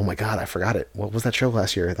 Oh my God, I forgot it. What was that show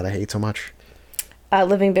last year that I hate so much?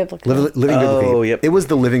 Living Biblically. Living Biblically. yep. It was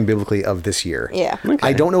the Living Biblically of this year. Yeah.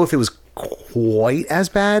 I don't know if it was quite as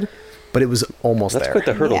bad, but it was almost That's there. quite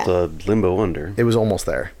the hurdle Yeah. to Limbo Under. It was almost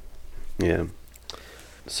there. Yeah.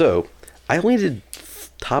 So, I only did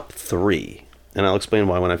top 3, and I'll explain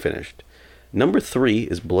why when I finished. Number 3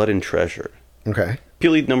 is Blood and Treasure. Okay.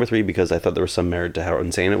 Purely number 3 because I thought there was some merit to how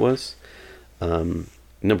insane it was.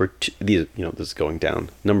 number 2, these, this is going down.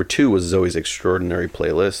 Number 2 was Zoe's Extraordinary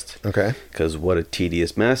Playlist. Okay. Because what a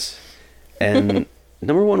tedious mess. And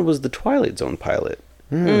number 1 was the Twilight Zone pilot.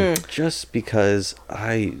 Just because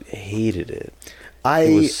I hated it.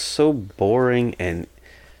 It was so boring and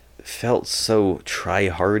felt so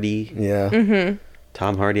try-hardy. Yeah. Mm-hmm.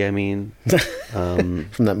 Tom Hardy, I mean. From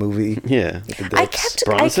that movie. Yeah. I kept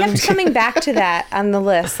coming back to that on the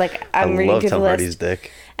list. Like I'm I reading love through Tom the Hardy's list,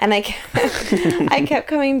 dick. and I kept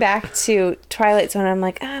coming back to Twilight Zone. I'm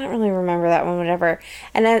like, I don't really remember that one, whatever.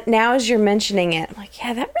 And now as you're mentioning it, I'm like,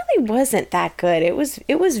 yeah, that really wasn't that good. It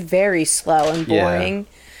was very slow and boring.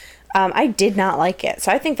 I did not like it,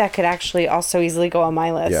 so I think that could actually also easily go on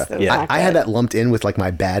my list. Yeah. It was not I had good. that lumped in with like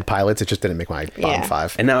my bad pilots. It just didn't make my bottom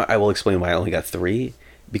 5. And now I will explain why I only got 3.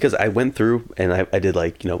 Because I went through and I did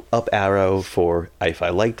like, up arrow for if I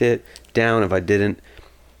liked it, down if I didn't,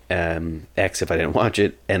 X if I didn't watch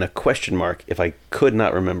it, and a question mark if I could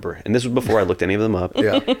not remember. And this was before I looked any of them up.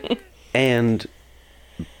 Yeah. And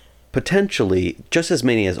potentially just as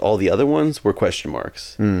many as all the other ones were question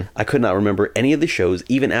marks. I could not remember any of the shows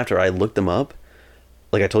even after I looked them up.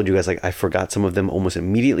 Like I told you guys, like I forgot some of them almost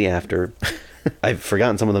immediately after. I've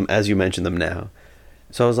forgotten some of them as you mentioned them now.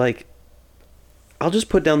 So I was like, I'll just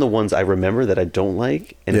put down the ones I remember that I don't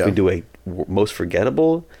like, and if we do a most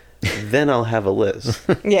forgettable, then I'll have a list.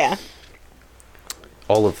 Yeah.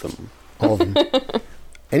 All of them. All of them.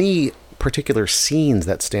 Any particular scenes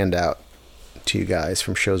that stand out to you guys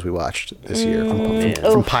from shows we watched this year?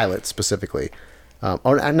 From pilots specifically. No,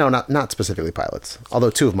 not specifically pilots.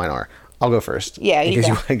 Although 2 of mine are. I'll go first. Yeah, you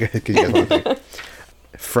go. Because you guys want to think.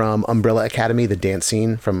 From Umbrella Academy, the dance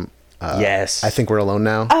scene from Yes. I Think We're Alone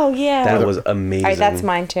Now. Oh yeah. That was amazing. All right, that's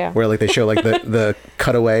mine too. Where like they show like the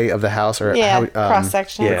cutaway of the house or cross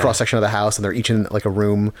section. the cross section of the house, and they're each in like a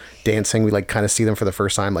room dancing. We like kind of see them for the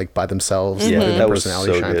first time like by themselves. Yeah, their that was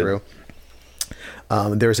personality so shine good.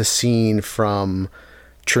 through. There's a scene from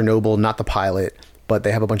Chernobyl, not the pilot, but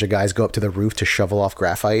they have a bunch of guys go up to the roof to shovel off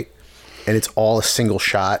graphite, and it's all a single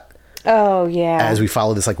shot. Oh yeah. As we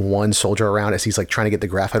follow this like one soldier around as he's like trying to get the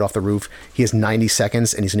graphite off the roof. He has 90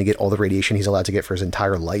 seconds and he's going to get all the radiation he's allowed to get for his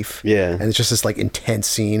entire life. Yeah. And it's just this like intense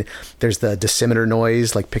scene. There's the dosimeter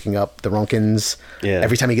noise like picking up the Roentgens. Yeah.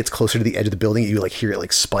 Every time he gets closer to the edge of the building, you like hear it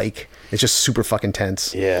like spike. It's just super fucking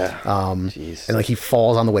tense. Yeah. And like he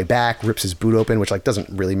falls on the way back, rips his boot open, which like doesn't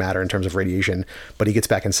really matter in terms of radiation, but he gets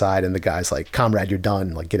back inside and the guy's like, "Comrade, you're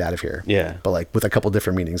done. Like get out of here." Yeah. But like with a couple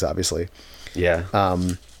different meanings, obviously. Yeah.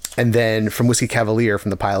 And then from Whiskey Cavalier, from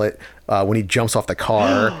the pilot, when he jumps off the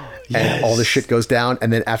car and all this shit goes down.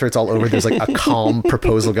 And then after it's all over, there's like a calm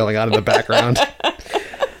proposal going on in the background.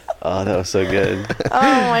 Oh, that was so good.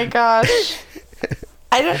 Oh my gosh.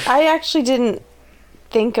 I actually didn't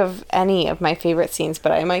think of any of my favorite scenes,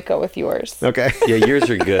 but I might go with yours. Okay. Yeah, yours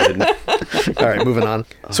are good. All right, moving on.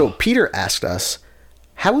 So Peter asked us,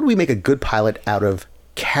 how would we make a good pilot out of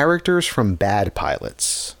characters from bad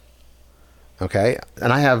pilots? Okay.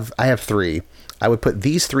 And I have 3. I would put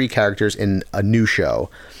these 3 characters in a new show.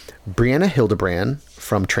 Brianna Hildebrand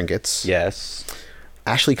from Trinkets. Yes.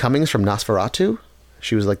 Ashley Cummings from Nosferatu.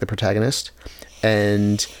 She was like the protagonist.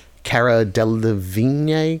 And Cara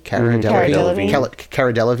Delevingne. Cara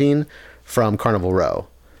Delevingne from Carnival Row.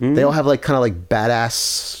 They all have like kind of like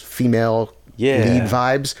badass female lead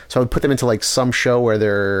vibes. So I would put them into like some show where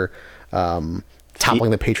they're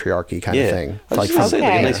toppling the patriarchy kind of thing. I was just gonna say,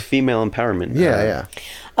 like a nice female empowerment. Yeah.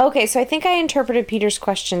 Okay, so I think I interpreted Peter's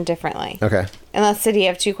question differently. Okay. Unless, did he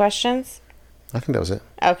have 2 questions? I think that was it.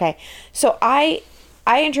 Okay. So I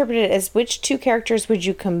interpreted it as which 2 characters would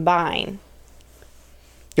you combine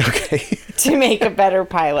Okay. to make a better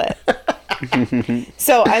pilot?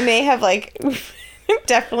 So I may have like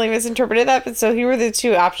definitely misinterpreted that, but so here were the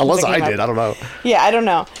 2 options. Unless that came I did. up. I don't know. Yeah, I don't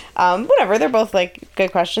know. Whatever. They're both like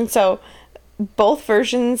good questions. So both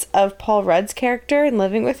versions of Paul Rudd's character in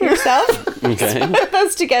Living with Yourself. Okay. Put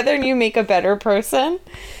those together and you make a better person.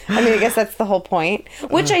 I mean, I guess that's the whole point.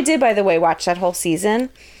 Which I did, by the way, watch that whole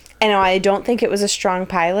season. And I don't think it was a strong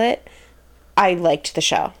pilot. I liked the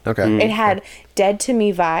show. Okay. It had Dead to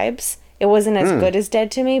Me vibes. It wasn't as good as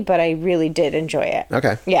Dead to Me, but I really did enjoy it.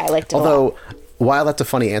 Okay. Yeah, I liked it a lot. Although, while that's a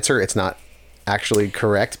funny answer, it's not actually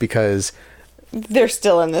correct because... They're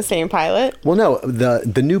still in the same pilot. Well, no,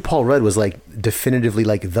 the new Paul Rudd was like definitively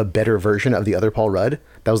like the better version of the other Paul Rudd.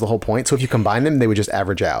 That was the whole point. So if you combine them, they would just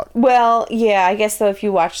average out. Well, yeah, I guess though if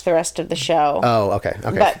you watch the rest of the show. Oh, okay.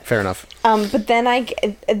 But- Fair enough. But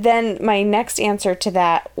then my next answer to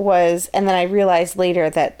that was, and then I realized later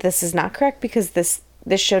that this is not correct because this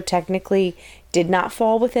show technically did not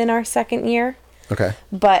fall within our second year. Okay.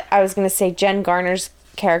 But I was going to say Jen Garner's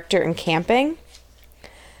character in Camping.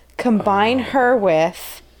 combine her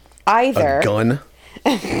with either A gun.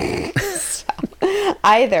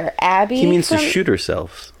 Abby. He means from, to shoot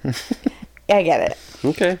herself. I get it.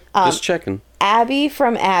 Okay, just checking. Abby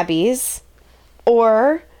from Abby's,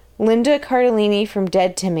 or Linda Cardellini from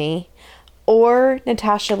Dead to Me, or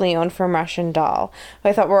Natasha Lyonne from Russian Doll.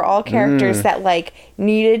 I thought were all characters that like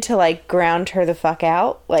needed to like ground her the fuck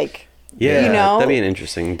out, like Yeah, you know, that'd be an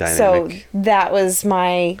interesting dynamic. So that was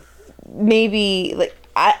my maybe like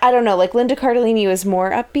I don't know, like Linda Cardellini was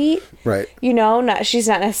more upbeat, Right. You know, she's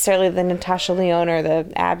not necessarily the Natasha Lyonne or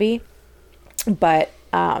the Abby, but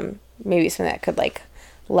maybe something that could like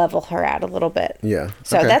level her out a little bit. Yeah.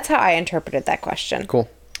 So Okay. that's how I interpreted that question. Cool.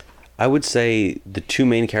 I would say the two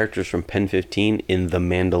main characters from Pen 15 in The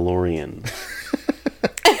Mandalorian.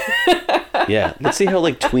 Yeah, let's see how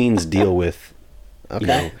like tweens deal with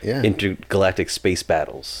Okay. Yeah. intergalactic space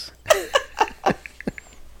battles.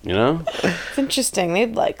 You know? It's interesting.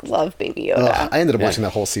 They'd like love Baby Yoda. Ugh, I ended up watching that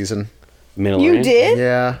whole season. Mandalorian? You did?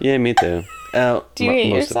 Yeah. Yeah, me too. Do you hate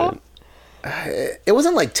most yourself? of it. It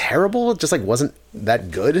wasn't like terrible. It just like wasn't that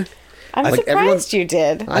good. I'm like, surprised everyone's- you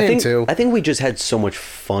did. I am too. I think we just had so much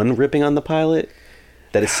fun ripping on the pilot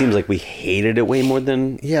that it seems like we hated it way more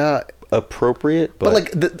than Yeah. appropriate. But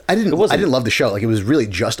like I didn't wasn't- love the show. Like it was really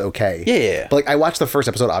just okay. Yeah. But like I watched the first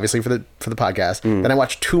episode obviously for the podcast. Then I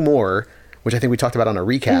watched two more, which I think we talked about on a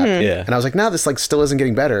recap. Yeah. And I was like, no, this like still isn't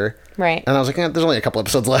getting better. Right. And I was like, there's only a couple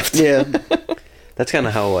episodes left. yeah, that's kind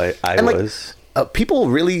of how I And like was. people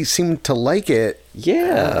really seemed to like it.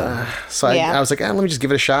 Yeah, So Yeah. I was like, let me just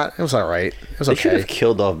give it a shot. It was all right. It was they should okay. have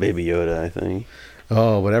killed off Baby Yoda. I think.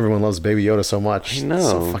 Oh, but everyone loves Baby Yoda so much. I know. It's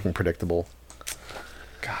so fucking predictable.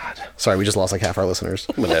 God. Sorry, we just lost like half our listeners.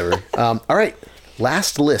 Whatever. All right.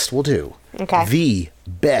 Last list we'll do. Okay. The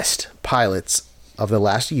best pilots of the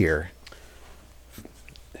last year.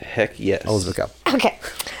 Heck yes. Elizabeth, go. Okay.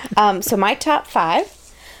 So my top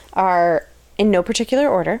 5 are in no particular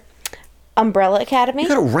order. Umbrella Academy. You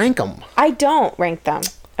gotta rank them. I don't rank them.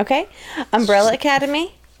 Okay. Umbrella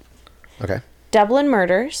Academy. Okay. Dublin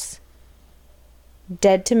Murders.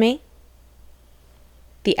 Dead to Me.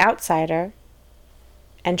 The Outsider.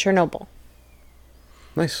 And Chernobyl.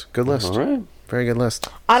 Nice. Good list. All right. Very good list.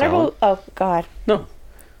 Honorable. Oh, God. No.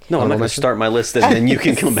 No, I'm not going to mention? start my list and then you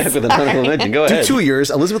can come back with an honorable mention. Go Do ahead. 2 years.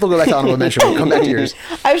 Elizabeth will go back to honorable mention. We'll come back to yours.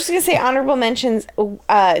 I was just going to say honorable mentions.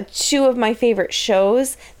 2 of my favorite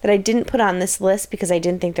shows that I didn't put on this list because I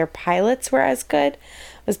didn't think their pilots were as good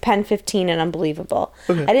was Pen 15 and Unbelievable.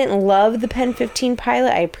 I didn't love the Pen 15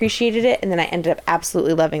 pilot. I appreciated it, and then I ended up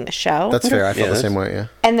absolutely loving the show. That's fair. I felt Yeah, the same way, yeah.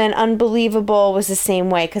 And then Unbelievable was the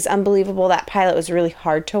same way because Unbelievable, that pilot was really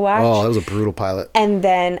hard to watch. Oh, that was a brutal pilot. And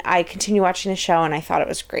then I continued watching the show, and I thought it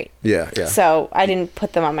was great. Yeah, yeah. So I didn't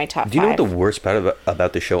put them on my top 5. Do you know what the worst part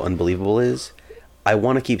about the show Unbelievable is? I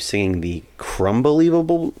want to keep singing the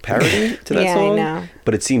Crumbelievable parody to that Yeah, I song, know.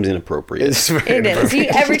 but it seems inappropriate. It's very It is.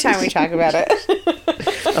 Every time we talk about it.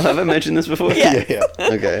 Have I mentioned this before? Yeah, yeah.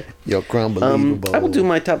 Okay. Yo, Crumbelievable. I will do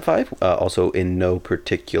my top 5, also in no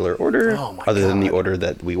particular order, Oh my other than the God. order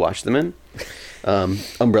that we watched them in.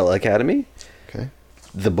 Umbrella Academy, Okay.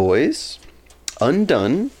 The Boys,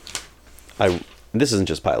 Undone. This isn't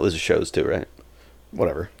just pilot; this is shows too, right?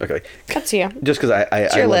 Whatever. Okay. That's you. Just because I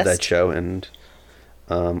your love list. that show, and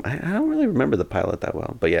I don't really remember the pilot that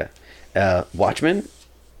well, but yeah, Watchmen,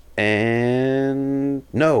 and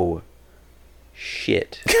no,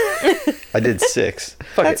 shit, I did 6.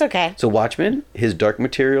 Fuck That's it. okay. So Watchmen, His Dark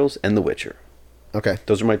Materials, and The Witcher. Okay.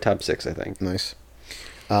 Those are my top 6, I think. Nice.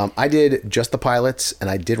 I did just the pilots, and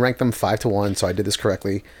I did rank them 5-1, so I did this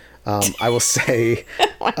correctly. I will say,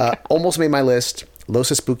 almost made my list. Los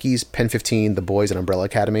Spookies, Pen 15, The Boys, and Umbrella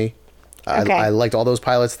Academy. Okay. I liked all those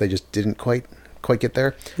pilots. They just didn't quite get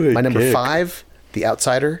there. My number 5, The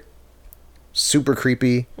Outsider. Super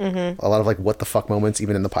creepy. A lot of like what the fuck moments,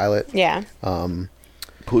 even in the pilot. Yeah.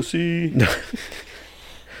 Pussy.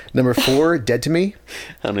 Number 4, Dead to Me.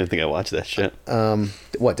 I don't even think I watched that shit.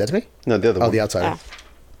 What, Dead to Me? No, the other Oh, one. The Outsider.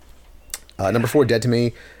 Number 4, Dead to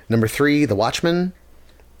Me. Number 3, The Watchmen.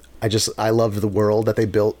 I loved the world that they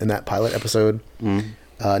built in that pilot episode.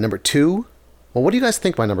 Number 2. Well, what do you guys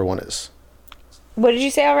think my number 1 is? What did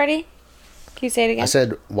you say already? Can you say it again? I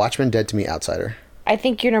said Watchmen, Dead to Me, Outsider. I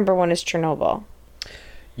think your number 1 is Chernobyl.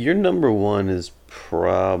 Your number 1 is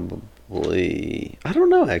probably... I don't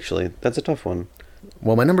know, actually. That's a tough one.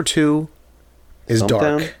 Well, my number 2 is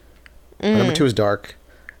Stumptown? Dark. My number 2 is Dark.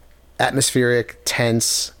 Atmospheric,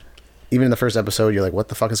 tense. Even in the first episode, you're like, what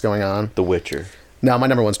the fuck is going on? The Witcher. No, my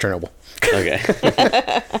number 1's Chernobyl. Okay.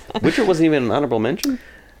 Witcher wasn't even an honorable mention?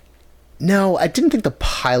 No, I didn't think the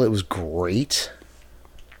pilot was great.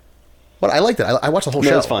 But I liked it. I watched the whole No,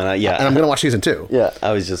 show. it's fine. Yeah. And I'm going to watch season 2. Yeah,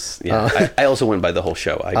 I was just I also went by the whole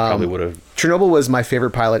show. I probably would have. Chernobyl was my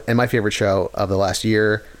favorite pilot and my favorite show of the last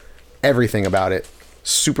year. Everything about it,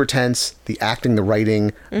 super tense. The acting, the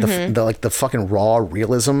writing, the like the fucking raw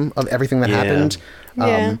realism of everything that happened.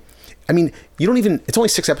 Yeah. I mean, you don't even. It's only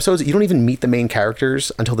 6 episodes. You don't even meet the main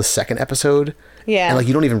characters until the 2nd episode. Yeah. And like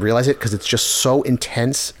you don't even realize it because it's just so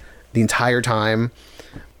intense the entire time.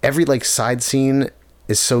 Every like side scene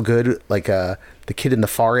is so good. Like the kid in the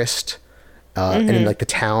forest. And in like the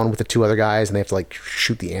town with the 2 other guys, and they have to like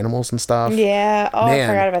shoot the animals and stuff. Yeah. Oh, Man.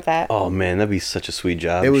 I forgot about that. Oh man, that'd be such a sweet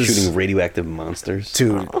job. It was- shooting radioactive monsters.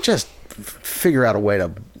 Dude, just figure out a way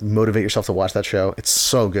to motivate yourself to watch that show. It's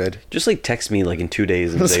so good. Just like text me like in 2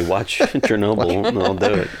 days and say watch Chernobyl, and I'll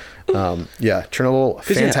do it. Yeah, Chernobyl,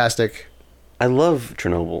 'Cause, yeah. fantastic. I love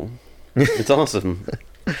Chernobyl. It's awesome.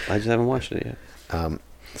 I just haven't watched it yet.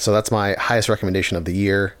 So that's my highest recommendation of the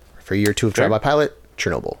year for year 2 of Trial by Pilot,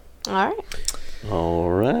 Chernobyl. All right. All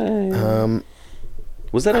right.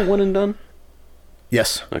 Was that a one and done?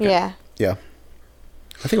 Yes. Okay. Yeah. Yeah.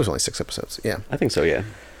 I think it was only 6 episodes. Yeah. I think so. Yeah.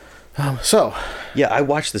 So, Yeah, I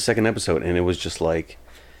watched the 2nd episode and it was just like,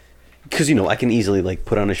 because I can easily like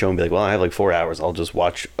put on a show and be like, well, I have like 4 hours. I'll just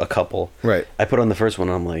watch a couple. Right. I put on the first one.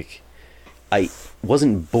 And I'm like, I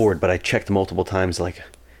wasn't bored, but I checked multiple times. Like,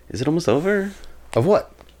 is it almost over? of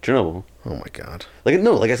what? Chernobyl. Oh my god. Like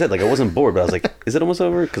no, like I said, like I wasn't bored, but I was like, is it almost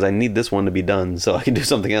over? Because I need this one to be done so I can do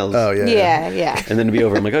something else. Oh yeah. Yeah. Yeah. And then to be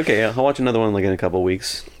over, I'm like, okay, I'll watch another one like in a couple of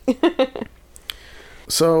weeks.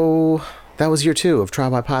 So that was year 2 of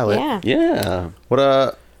Trial by Pilot. Yeah. Yeah. What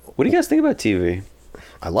What do you guys think about TV?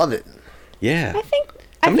 I love it. Yeah.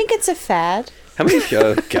 I think it's a fad. How many?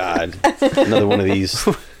 Oh God, another one of these.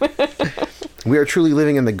 We are truly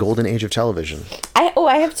living in the golden age of television.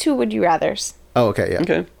 I have 2 would you rathers. Oh, okay, yeah.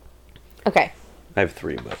 Okay. Okay. I have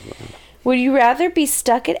 3, but Would you rather be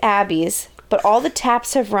stuck at Abby's, but all the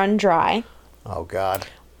taps have run dry, Oh god.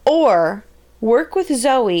 or work with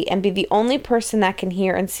Zoe and be the only person that can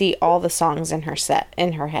hear and see all the songs in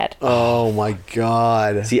her head? Oh my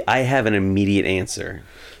god. see, I have an immediate answer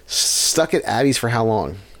Stuck at Abby's for how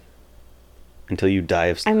long? until you die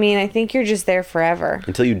of I mean, I think you're just there forever.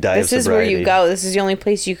 until you die This of is where sobriety. you go. This is the only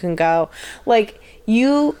place you can go. Like,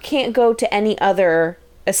 you can't go to any other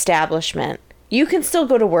establishment. You can still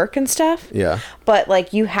go to work and stuff. Yeah. But,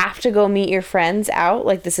 like, you have to go meet your friends out.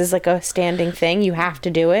 Like, this is, like, a standing thing. You have to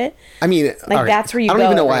do it. I mean, Like, all right. that's where you I don't go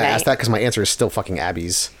even know why I every asked night. that because my answer is still fucking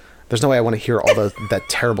Abby's. There's no way I want to hear all that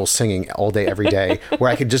terrible singing all day, every day, where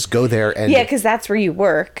I could just go there and Yeah, because that's where you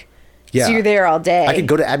work. Yeah. So you're there all day. I could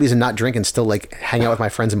go to Abby's and not drink and still like hang out with my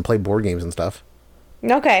friends and play board games and stuff.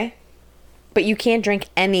 Okay. But you can't drink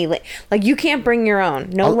any... Like, you can't bring your own.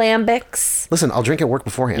 No I'll- lambics. Listen, I'll drink at work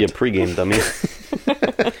beforehand. Yeah, pregame dummy.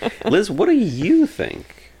 Liz, what do you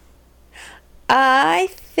think? I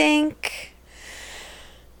think...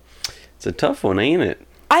 It's a tough one, ain't it?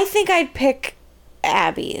 I think I'd pick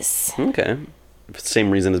Abby's. Okay.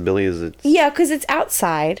 Same reason as Billy is it's Yeah, because it's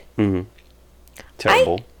outside.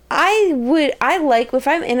 terrible. I like, if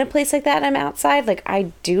I'm in a place like that and I'm outside, like,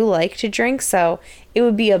 I do like to drink, so it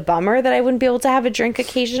would be a bummer that I wouldn't be able to have a drink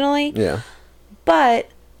occasionally. Yeah. But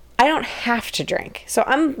I don't have to drink, so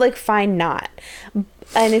I'm, like, fine not.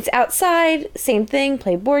 And it's outside, same thing,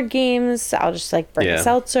 play board games, I'll just, like, bring Yeah. a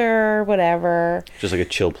seltzer, whatever. Just like a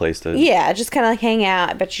chill place to. Yeah, just kind of, like, hang out.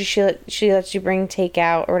 I bet you she lets you bring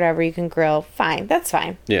takeout or whatever, you can grill. Fine, that's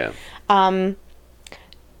fine. Yeah. But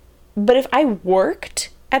if I worked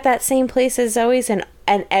at that same place as Zoe's and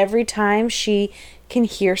every time she can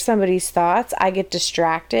hear somebody's thoughts, I get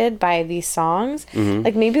distracted by these songs.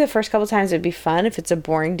 Like, maybe the first couple times it'd be fun if it's a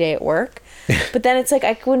boring day at work. But then it's like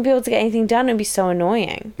I wouldn't be able to get anything done. It'd be so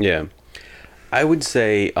annoying. Yeah. I would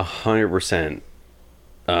say 100%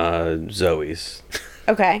 Zoe's.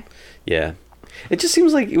 Okay. Yeah. It just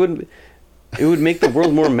seems like it would make the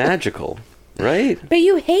world more magical, right? But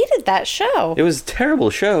you hated that show. It was a terrible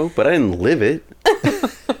show, but I didn't live it.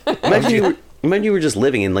 Imagine you were just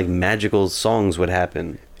living and like magical songs would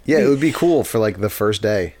happen. Yeah, it would be cool for like the first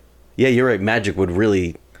day. Yeah, you're right. Magic would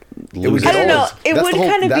really lose. I don't its know. all. It That's would the whole-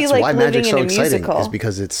 kind of be that's like why living Magic's in so a exciting, musical. is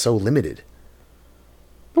because it's so limited.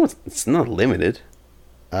 No, it's not limited.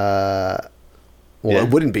 Well, Yeah. it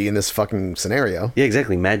wouldn't be in this fucking scenario. Yeah,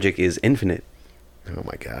 exactly. Magic is infinite. Oh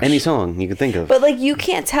my gosh. Any song you could think of. But, like, you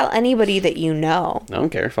can't tell anybody that you know. I don't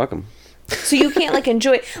care. Fuck them. So you can't, like,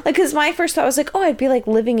 enjoy... Like, because my first thought was, like, oh, I'd be, like,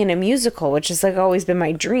 living in a musical, which has, like, always been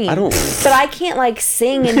my dream. I don't- But I can't, like,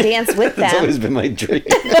 sing and dance with That's them. always been my dream.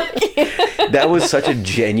 That was such a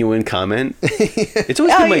genuine comment. It's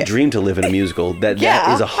always been my dream to live in a musical. That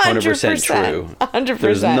Yeah, is 100% true. 100%.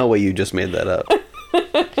 There's no way you just made that up.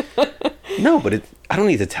 No, but I don't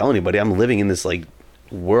need to tell anybody. I'm living in this like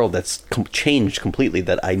world that's changed completely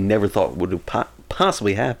that I never thought would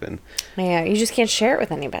possibly happen. Yeah, you just can't share it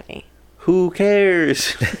with anybody. Who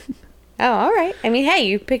cares? Oh, all right. I mean, hey,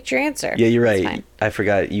 you picked your answer. Yeah, you're That's right. fine. I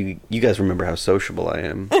forgot. You guys remember how sociable I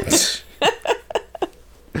am.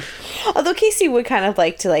 Although Casey would kind of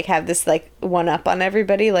like to like have this like one up on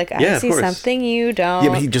everybody. Like, I Yeah, of see course. something you don't. Yeah,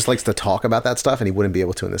 but he just likes to talk about that stuff, and he wouldn't be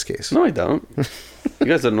able to in this case. No, I don't. You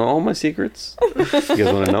guys don't know all my secrets? You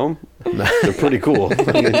guys want to know them? They're pretty cool.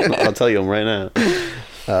 I'll tell you them right now.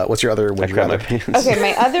 What's your other I would you crap my rather? pants. Okay,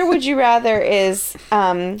 my other would you rather is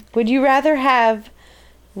would you rather have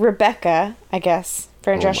Rebecca, I guess,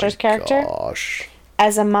 Fran Oh my Drescher's character, Gosh.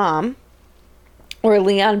 as a mom, or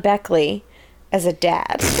Leon Beckley as a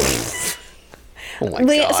dad? Oh my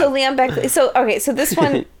God. So Leon Beckley. So okay, so this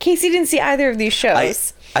one, Casey didn't see either of these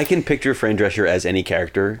shows. I can picture Fran Drescher as any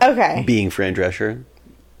character. Okay. Being Fran Drescher.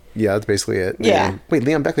 Yeah, that's basically it. Yeah. Wait,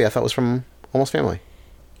 Leon Beckley, I thought was from Almost Family.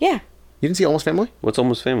 Yeah. You didn't see Almost Family? What's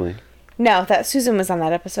Almost Family? No, that Susan was on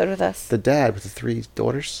that episode with us. The dad with the 3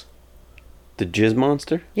 daughters. The Jizz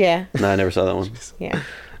Monster? Yeah. No, I never saw that one. Yeah.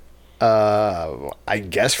 I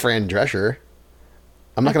guess Fran Drescher.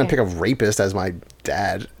 I'm not going to Okay. pick a rapist as my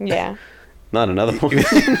dad. Yeah. Not another one.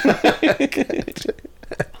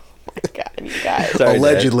 God, you guys. Sorry, Dad.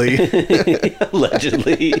 Allegedly.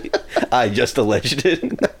 Allegedly. I just alleged it.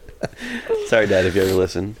 Sorry, Dad, if you ever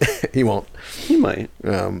listen. He won't. He might.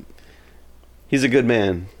 He's a good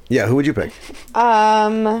man. Yeah, who would you pick?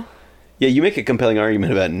 Um. Yeah, you make a compelling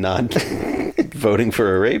argument about not voting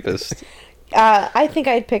for a rapist. I think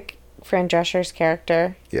I'd pick Fran Drescher's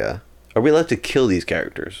character. Yeah. Are we allowed to kill these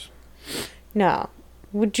characters? No.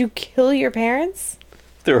 Would you kill your parents?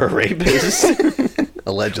 They're a rapist.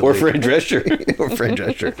 Allegedly. Or Fran Drescher. Or Fran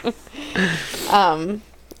Drescher.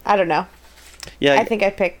 I don't know. Yeah, I think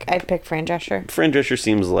I'd pick Fran Drescher. Fran Drescher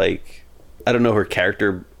seems like, I don't know her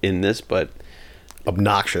character in this, but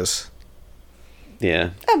Obnoxious.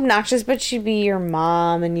 yeah. Obnoxious, but she'd be your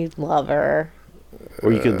mom and you'd love her.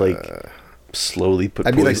 Or you could like slowly put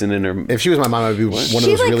I'd be like, poison in her. if she was my mom, I'd be one of She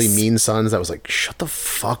those likes- really mean sons that was like, shut the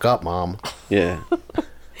fuck up, mom. Yeah.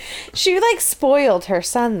 She like spoiled her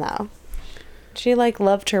son though. She like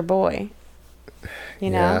loved her boy. You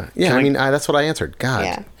know? Yeah. Yeah, Can I I- mean, that's what I answered. God.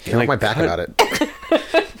 Yeah. Get off I my back cut- about it.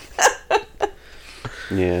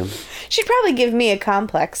 Yeah. She'd probably give me a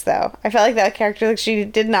complex though. I felt like that character, like she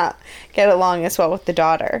did not get along as well with the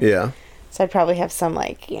daughter. Yeah. So I'd probably have some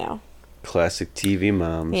like, you know, Classic TV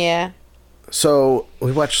moms. yeah. So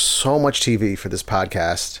we watched so much TV for this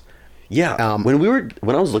podcast. Yeah. When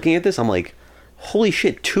I was looking at this, I'm like, holy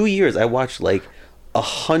shit, 2 years I watched like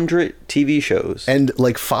 100 TV shows. And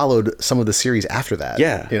like followed some of the series after that.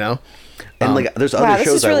 Yeah. You know? And like there's Wow, other this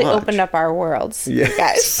shows has really I watch. opened up our worlds, you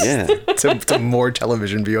Yes. guys. Yeah. to more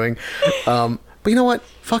television viewing. But you know what?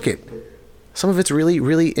 Fuck it. Some of it's really,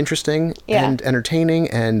 really interesting Yeah. and entertaining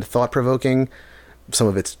and thought provoking. Some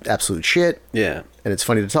of it's absolute shit. Yeah. And it's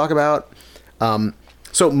funny to talk about.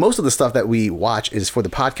 So most of the stuff that we watch is for the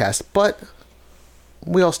podcast, but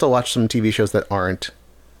we all still watch some TV shows that aren't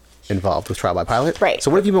involved with Trial by Pilot. Right. So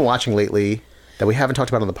what have you been watching lately that we haven't talked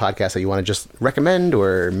about on the podcast that you want to just recommend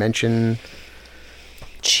or mention?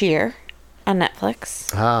 Cheer on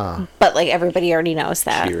Netflix. Ah, But like everybody already knows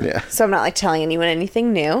that. Cheer. Yeah. So I'm not like telling anyone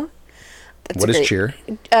anything new. That's what is great. Cheer?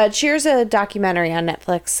 Cheer's a documentary on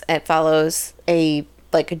Netflix. It follows a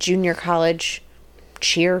junior college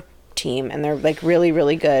cheer team, and they're like really,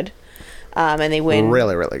 really good. And they win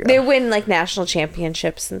Really, really good. They win like national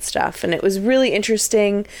championships and stuff, and it was really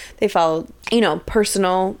interesting. They followed,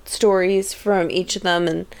 personal stories from each of them,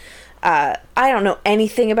 and I don't know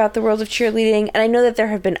anything about the world of cheerleading, and I know that there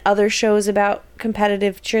have been other shows about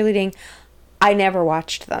competitive cheerleading. I never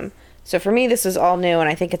watched them. So for me, this was all new, and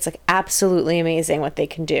I think it's like absolutely amazing what they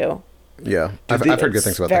can do. Yeah. I've they- heard good It's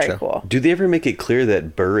things about that very show. cool. Do they ever make it clear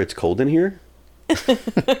that Burr, it's cold in here?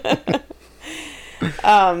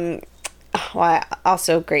 Well,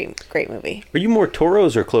 also great movie. Are you more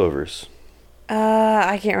Toros or Clovers?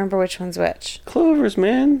 I can't remember which one's which. Clovers,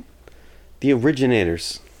 man. The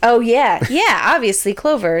originators. Oh yeah, obviously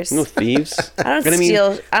Clovers. No thieves. I don't And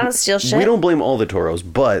steal. I don't steal shit. We don't blame all the Toros,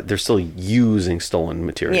 but they're still using stolen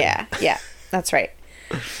material. Yeah, that's right.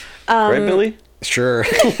 Right, Billy? Sure.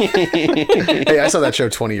 Hey, I saw that show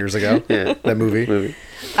 20 years ago. Yeah. That movie. Movie.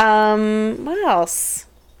 What else?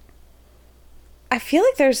 I feel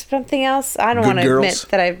like there's something else. I don't Good want to Girls?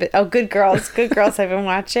 admit that I've been. Oh, Good Girls. Good Girls I've been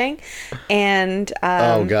watching. And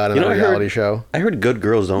Oh God, another I reality heard, show. I heard Good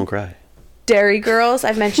Girls Don't Cry. Dairy Girls.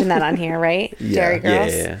 I've mentioned that on here, right? Yeah. Dairy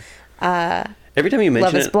Girls. Yeah. Every time you Love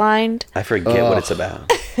mention is it, Blind. I forget what it's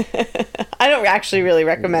about. I don't actually really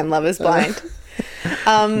recommend Love is Blind.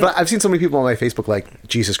 But I've seen so many people on my Facebook like,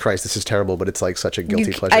 Jesus Christ, this is terrible, but it's like such a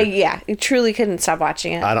guilty pleasure. You truly couldn't stop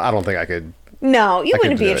watching it. I don't think I could. No, you I could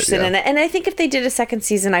wouldn't be do it, interested yeah. in it. And I think if they did a second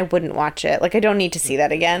season, I wouldn't watch it. Like, I don't need to see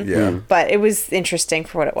that again. Yeah. But it was interesting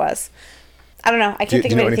for what it was. I don't know. I Do can't think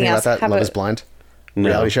you of know anything anything else. about that? How Love about- is Blind? No.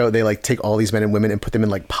 Reality show. They like take all these men and women and put them in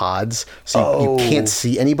like pods, so you can't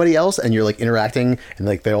see anybody else, and you're like interacting, and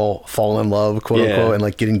like they all fall in love, quote Yeah. unquote, and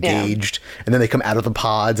like get engaged, and then they come out of the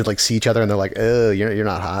pods and like see each other, and they're like, "Oh, you're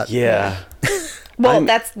not hot." Yeah. Well,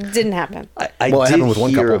 that didn't happen. I Well, it did happened with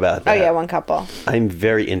one hear couple. about Oh, that. yeah, one couple. I'm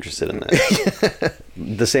very interested in that.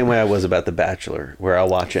 The same way I was about The Bachelor, where I'll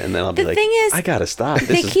watch it and then I'll be The like, thing is, I gotta stop. This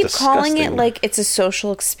They is keep calling it disgusting. like it's a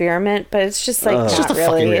social experiment, but it's just like It's not just a really.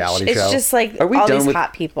 fucking It's- reality it's show. just like Are we all done these with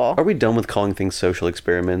hot people. Are we done with calling things social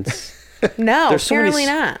experiments? No, There's so many apparently s-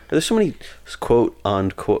 not. There's so many quote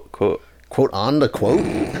unquote quote. Quote on the quote.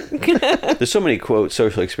 There's so many quote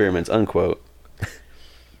social experiments unquote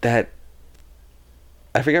that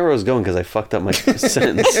I forgot where I was going because I fucked up my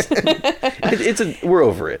sentence. We're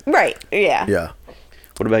over it. Right? Yeah. Yeah.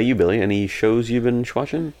 What about you, Billy? Any shows you've been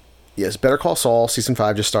watching? Yes, Better Call Saul season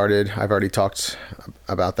 5 just started. I've already talked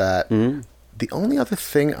about that. Mm-hmm. The only other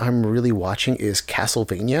thing I'm really watching is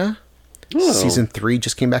Castlevania. Oh. Season 3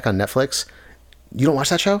 just came back on Netflix. You don't watch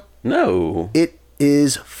that show? No. It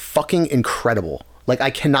is fucking incredible. Like, I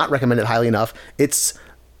cannot recommend it highly enough. It's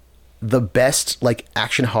the best like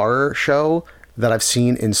action horror show that I've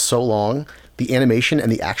seen in so long. The animation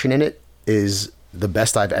and the action in it is the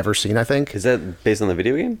best I've ever seen, I think. Is that based on the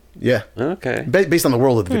video game? Yeah. Okay. Based on the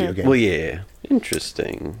world of the video game. Well, yeah.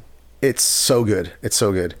 Interesting. It's so good. It's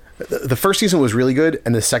so good. The first season was really good,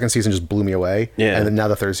 and the second season just blew me away. Yeah. And then now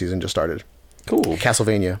the third season just started. Cool.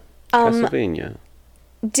 Castlevania. Castlevania.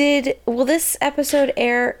 Will this episode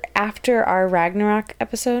air after our Ragnarok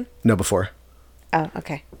episode? No, before. Oh,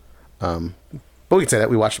 okay. But we can say that.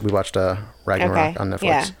 We watched Ragnarok Okay. on Netflix.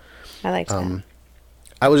 Yeah, I liked that.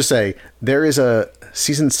 I will just say, there is a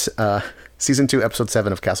season 2, episode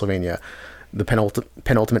 7 of Castlevania. The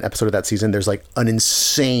penultimate episode of that season, there's like an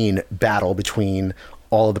insane battle between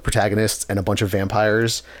all of the protagonists and a bunch of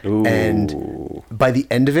vampires. Ooh. And by the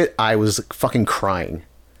end of it, I was fucking crying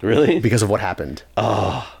Really? because of what happened.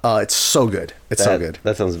 It's so good. It's so good.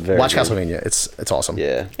 That sounds very Watch good. Castlevania. It's awesome.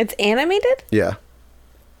 Yeah. It's animated? Yeah.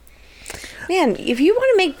 Man, if you want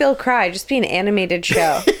to make Bill cry, just be an animated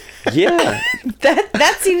show. Yeah.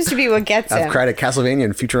 that seems to be what gets I've him. cried at Castlevania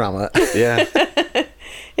and Futurama. Yeah.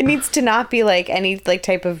 It needs to not be like any like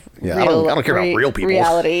type of Yeah, I don't care about real people.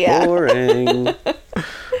 reality. Yeah. Boring.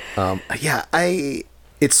 Yeah,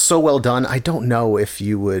 it's so well done. I don't know if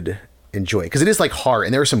you would enjoy it because it is like horror,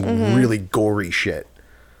 and there's some really gory shit.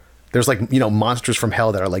 There's like monsters from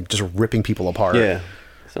hell that are like just ripping people apart. Yeah.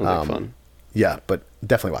 Sounds like fun. Yeah, but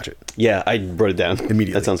definitely watch it. Yeah, I wrote it down.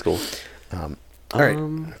 Immediately. That sounds cool. All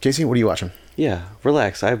right, Casey, what are you watching? Yeah,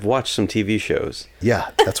 relax. I've watched some TV shows. Yeah,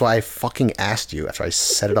 that's why I fucking asked you after I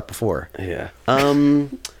set it up before. Yeah. I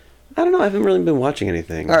don't know. I haven't really been watching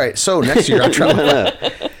anything. All right, so next year I'm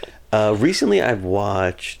trying. Recently, I've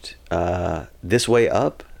watched This Way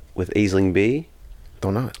Up with Aisling Bea.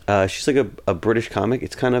 Don't know it. She's like a British comic.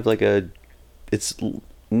 It's kind of like it's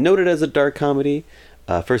noted as a dark comedy.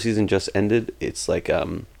 First season just ended. It's like,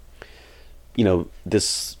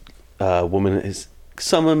 this woman has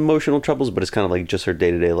some emotional troubles, but it's kind of like just her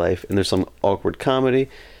day-to-day life. And there's some awkward comedy.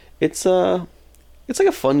 It's like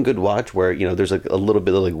a fun, good watch where, there's like a little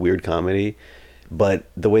bit of like weird comedy, but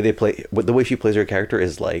the way she plays her character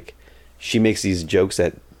is like, she makes these jokes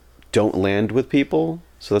that don't land with people.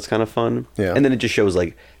 So that's kind of fun. Yeah. And then it just shows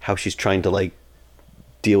like how she's trying to like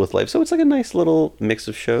deal with life. So it's like a nice little mix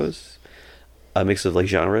of shows, a mix of like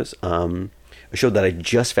genres. A show that I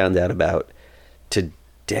just found out about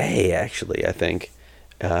today, actually, I think.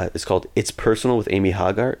 It's called It's Personal with Amy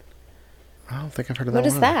Hogarth. I don't think I've heard of that. What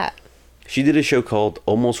is one. that? She did a show called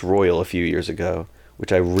Almost Royal a few years ago,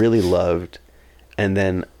 which I really loved. And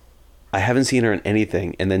then I haven't seen her in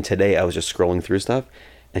anything. And then today I was just scrolling through stuff,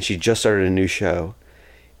 and she just started a new show.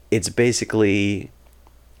 It's basically,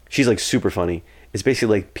 she's like super funny. It's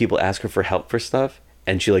basically like people ask her for help for stuff,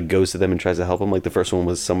 and she like goes to them and tries to help them. Like the first one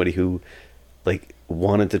was somebody who like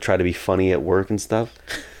wanted to try to be funny at work and stuff.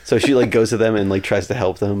 So she like goes to them and like tries to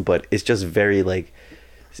help them, but it's just very like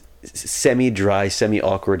semi-dry,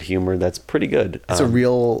 semi-awkward humor that's pretty good. It's a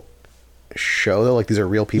real show though? Like these are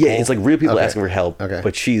real people? Yeah, it's like real people Okay. asking for help. Okay.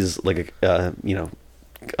 But she's like a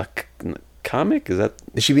comic. Is that?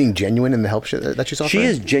 Is she being genuine in the help shit that she's offering? She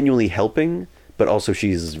is genuinely helping, but also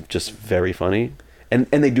she's just very funny. And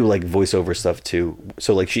they do like voiceover stuff too.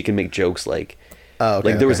 So like she can make jokes like, Oh, okay,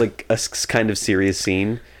 like there was okay. like a kind of serious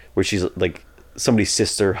scene where she's like somebody's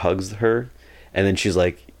sister hugs her, and then she's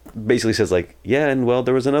like basically says like, yeah, and well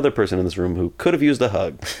there was another person in this room who could have used a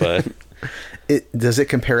hug, but Does it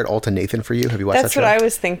compare it all to Nathan for you? Have you watched That's that what show? I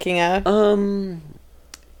was thinking of.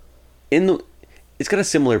 it's got a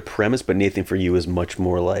similar premise, but Nathan For You is much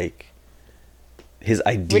more like his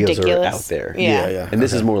ideas Ridiculous. are out there. Yeah. Yeah. And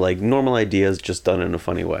this is Okay. more like normal ideas just done in a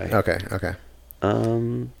funny way. Okay.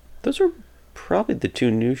 Those are probably the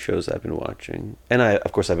two new shows I've been watching. And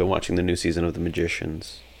of course I've been watching the new season of The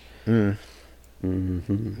Magicians.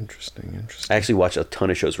 Interesting. I actually watched a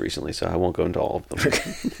ton of shows recently, so I won't go into all of them.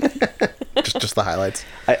 just the highlights.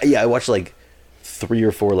 I watched like 3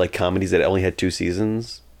 or 4 like comedies that only had 2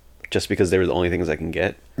 seasons just because they were the only things I can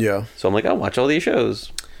get. Yeah. So I'm like, I'll watch all these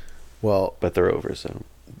shows, Well, but they're over, so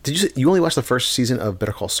did you only watch the first season of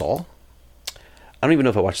Better Call Saul? I don't even know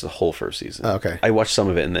if I watched the whole first season. Oh, okay. I watched some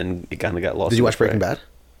of it and then it kind of got lost. Did you in watch the fray. Breaking Bad?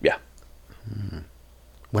 Yeah.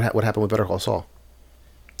 What happened with Better Call Saul?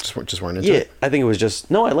 Just weren't into Yeah, it. I think it was just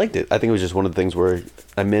no. I liked it. I think it was just one of the things where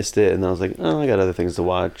I missed it, and then I was like, oh, I got other things to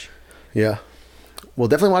watch. Yeah. Well,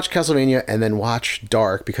 definitely watch Castlevania and then watch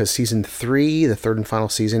Dark because season 3, the third and final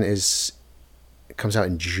season, comes out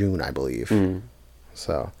in June, I believe. Mm.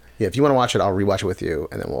 So yeah, if you want to watch it, I'll rewatch it with you,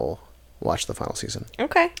 and then we'll watch the final season.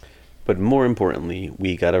 Okay. But more importantly,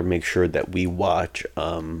 we got to make sure that we watch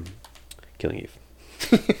Killing Eve.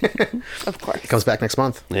 Of course. It comes back next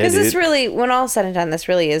month. Yeah, Because this dude. really, when all is said and done, this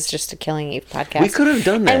really is just a Killing Eve podcast. We could have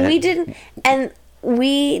done that. And we didn't. And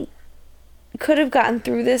we could have gotten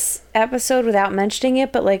through this episode without mentioning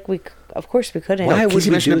it, but like of course we couldn't. Why would Casey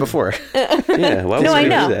we mentioned do it before. Yeah, why would No, I we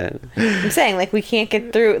know. do that? I'm saying like we can't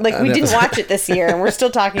get through. Like we know. didn't watch it this year, and we're still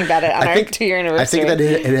talking about it on our 2-year anniversary. I think that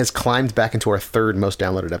it has climbed back into our third most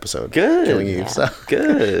downloaded episode. Good. Killing Eve. Yeah. So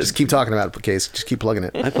Good. just keep talking about it, Case. Just keep plugging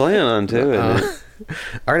it. I plan on to.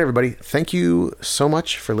 All right, everybody. Thank you so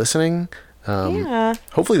much for listening. Yeah.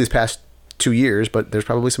 Hopefully these past 2 years, but there's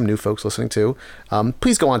probably some new folks listening too.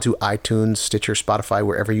 Please go on to iTunes, Stitcher, Spotify,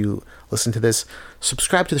 wherever you listen to this.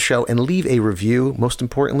 Subscribe to the show and leave a review. Most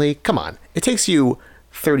importantly, come on. It takes you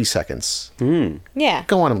 30 seconds. Yeah.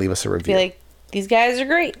 Go on and leave us a Be review. like, these guys are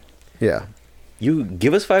great. Yeah. You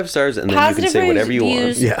give us 5 stars, and then Positive you can say whatever you want.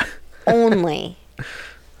 reviews. Yeah. Only.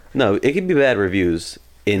 No, it could be bad reviews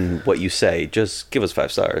in what you say. Just give us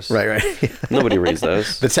 5 stars. Right. Nobody reads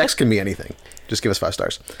those. The text can be anything. Just give us 5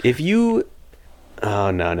 stars. If you,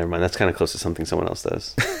 oh no, never mind. That's kind of close to something someone else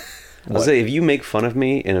does. I'll say if you make fun of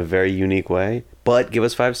me in a very unique way, but give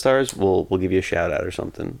us 5 stars, we'll give you a shout out or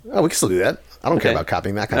something. Oh, we can still do that. I don't care Okay. about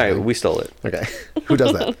copying that kind All of right, thing. we stole it. Okay. Who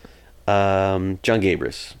does that? John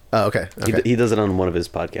Gabris. Oh, okay. He does it on one of his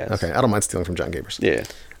podcasts. Okay. I don't mind stealing from John Gabers. Yeah.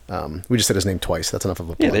 We just said his name twice. That's enough of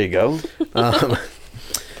a Yeah. plug. There you go.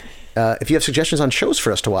 If you have suggestions on shows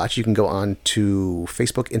for us to watch, you can go on to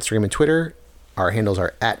Facebook, Instagram, and Twitter. Our handles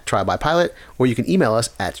are at Trial by Pilot, or you can email us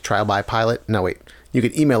at trialbypilot. No, wait. You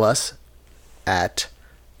can email us at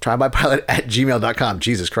trialbypilot@gmail.com.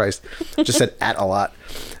 Jesus Christ. Just said at a lot.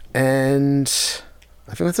 And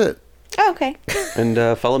I think that's it. Oh, okay.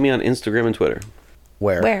 And follow me on Instagram and Twitter.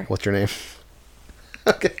 Where? What's your name?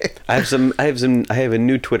 Okay. I have a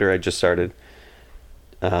new Twitter I just started.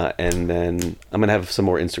 And then I'm gonna have some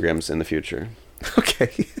more Instagrams in the future.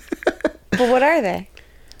 Okay. But what are they?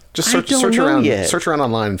 Just I search don't know around. yet. Search around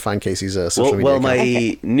online and find Casey's social media. Well, account. my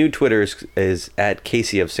Okay. new Twitter is at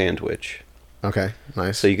Casey of Sandwich, Okay,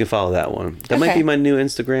 nice. so you can follow that one. That might Okay. be my new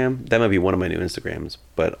Instagram. That might be one of my new Instagrams,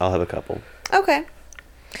 but I'll have a couple. Okay.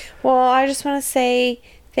 Well, I just want to say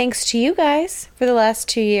thanks to you guys for the last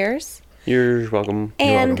 2 years. You're welcome.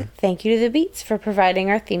 And welcome. thank you to the Beats for providing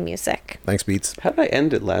our theme music. Thanks, Beats. How did I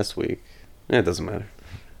end it last week? It doesn't matter.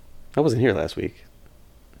 I wasn't here last week.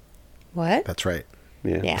 What? That's right.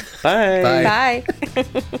 Yeah. Yeah. Bye. Bye.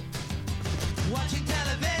 Bye. Watching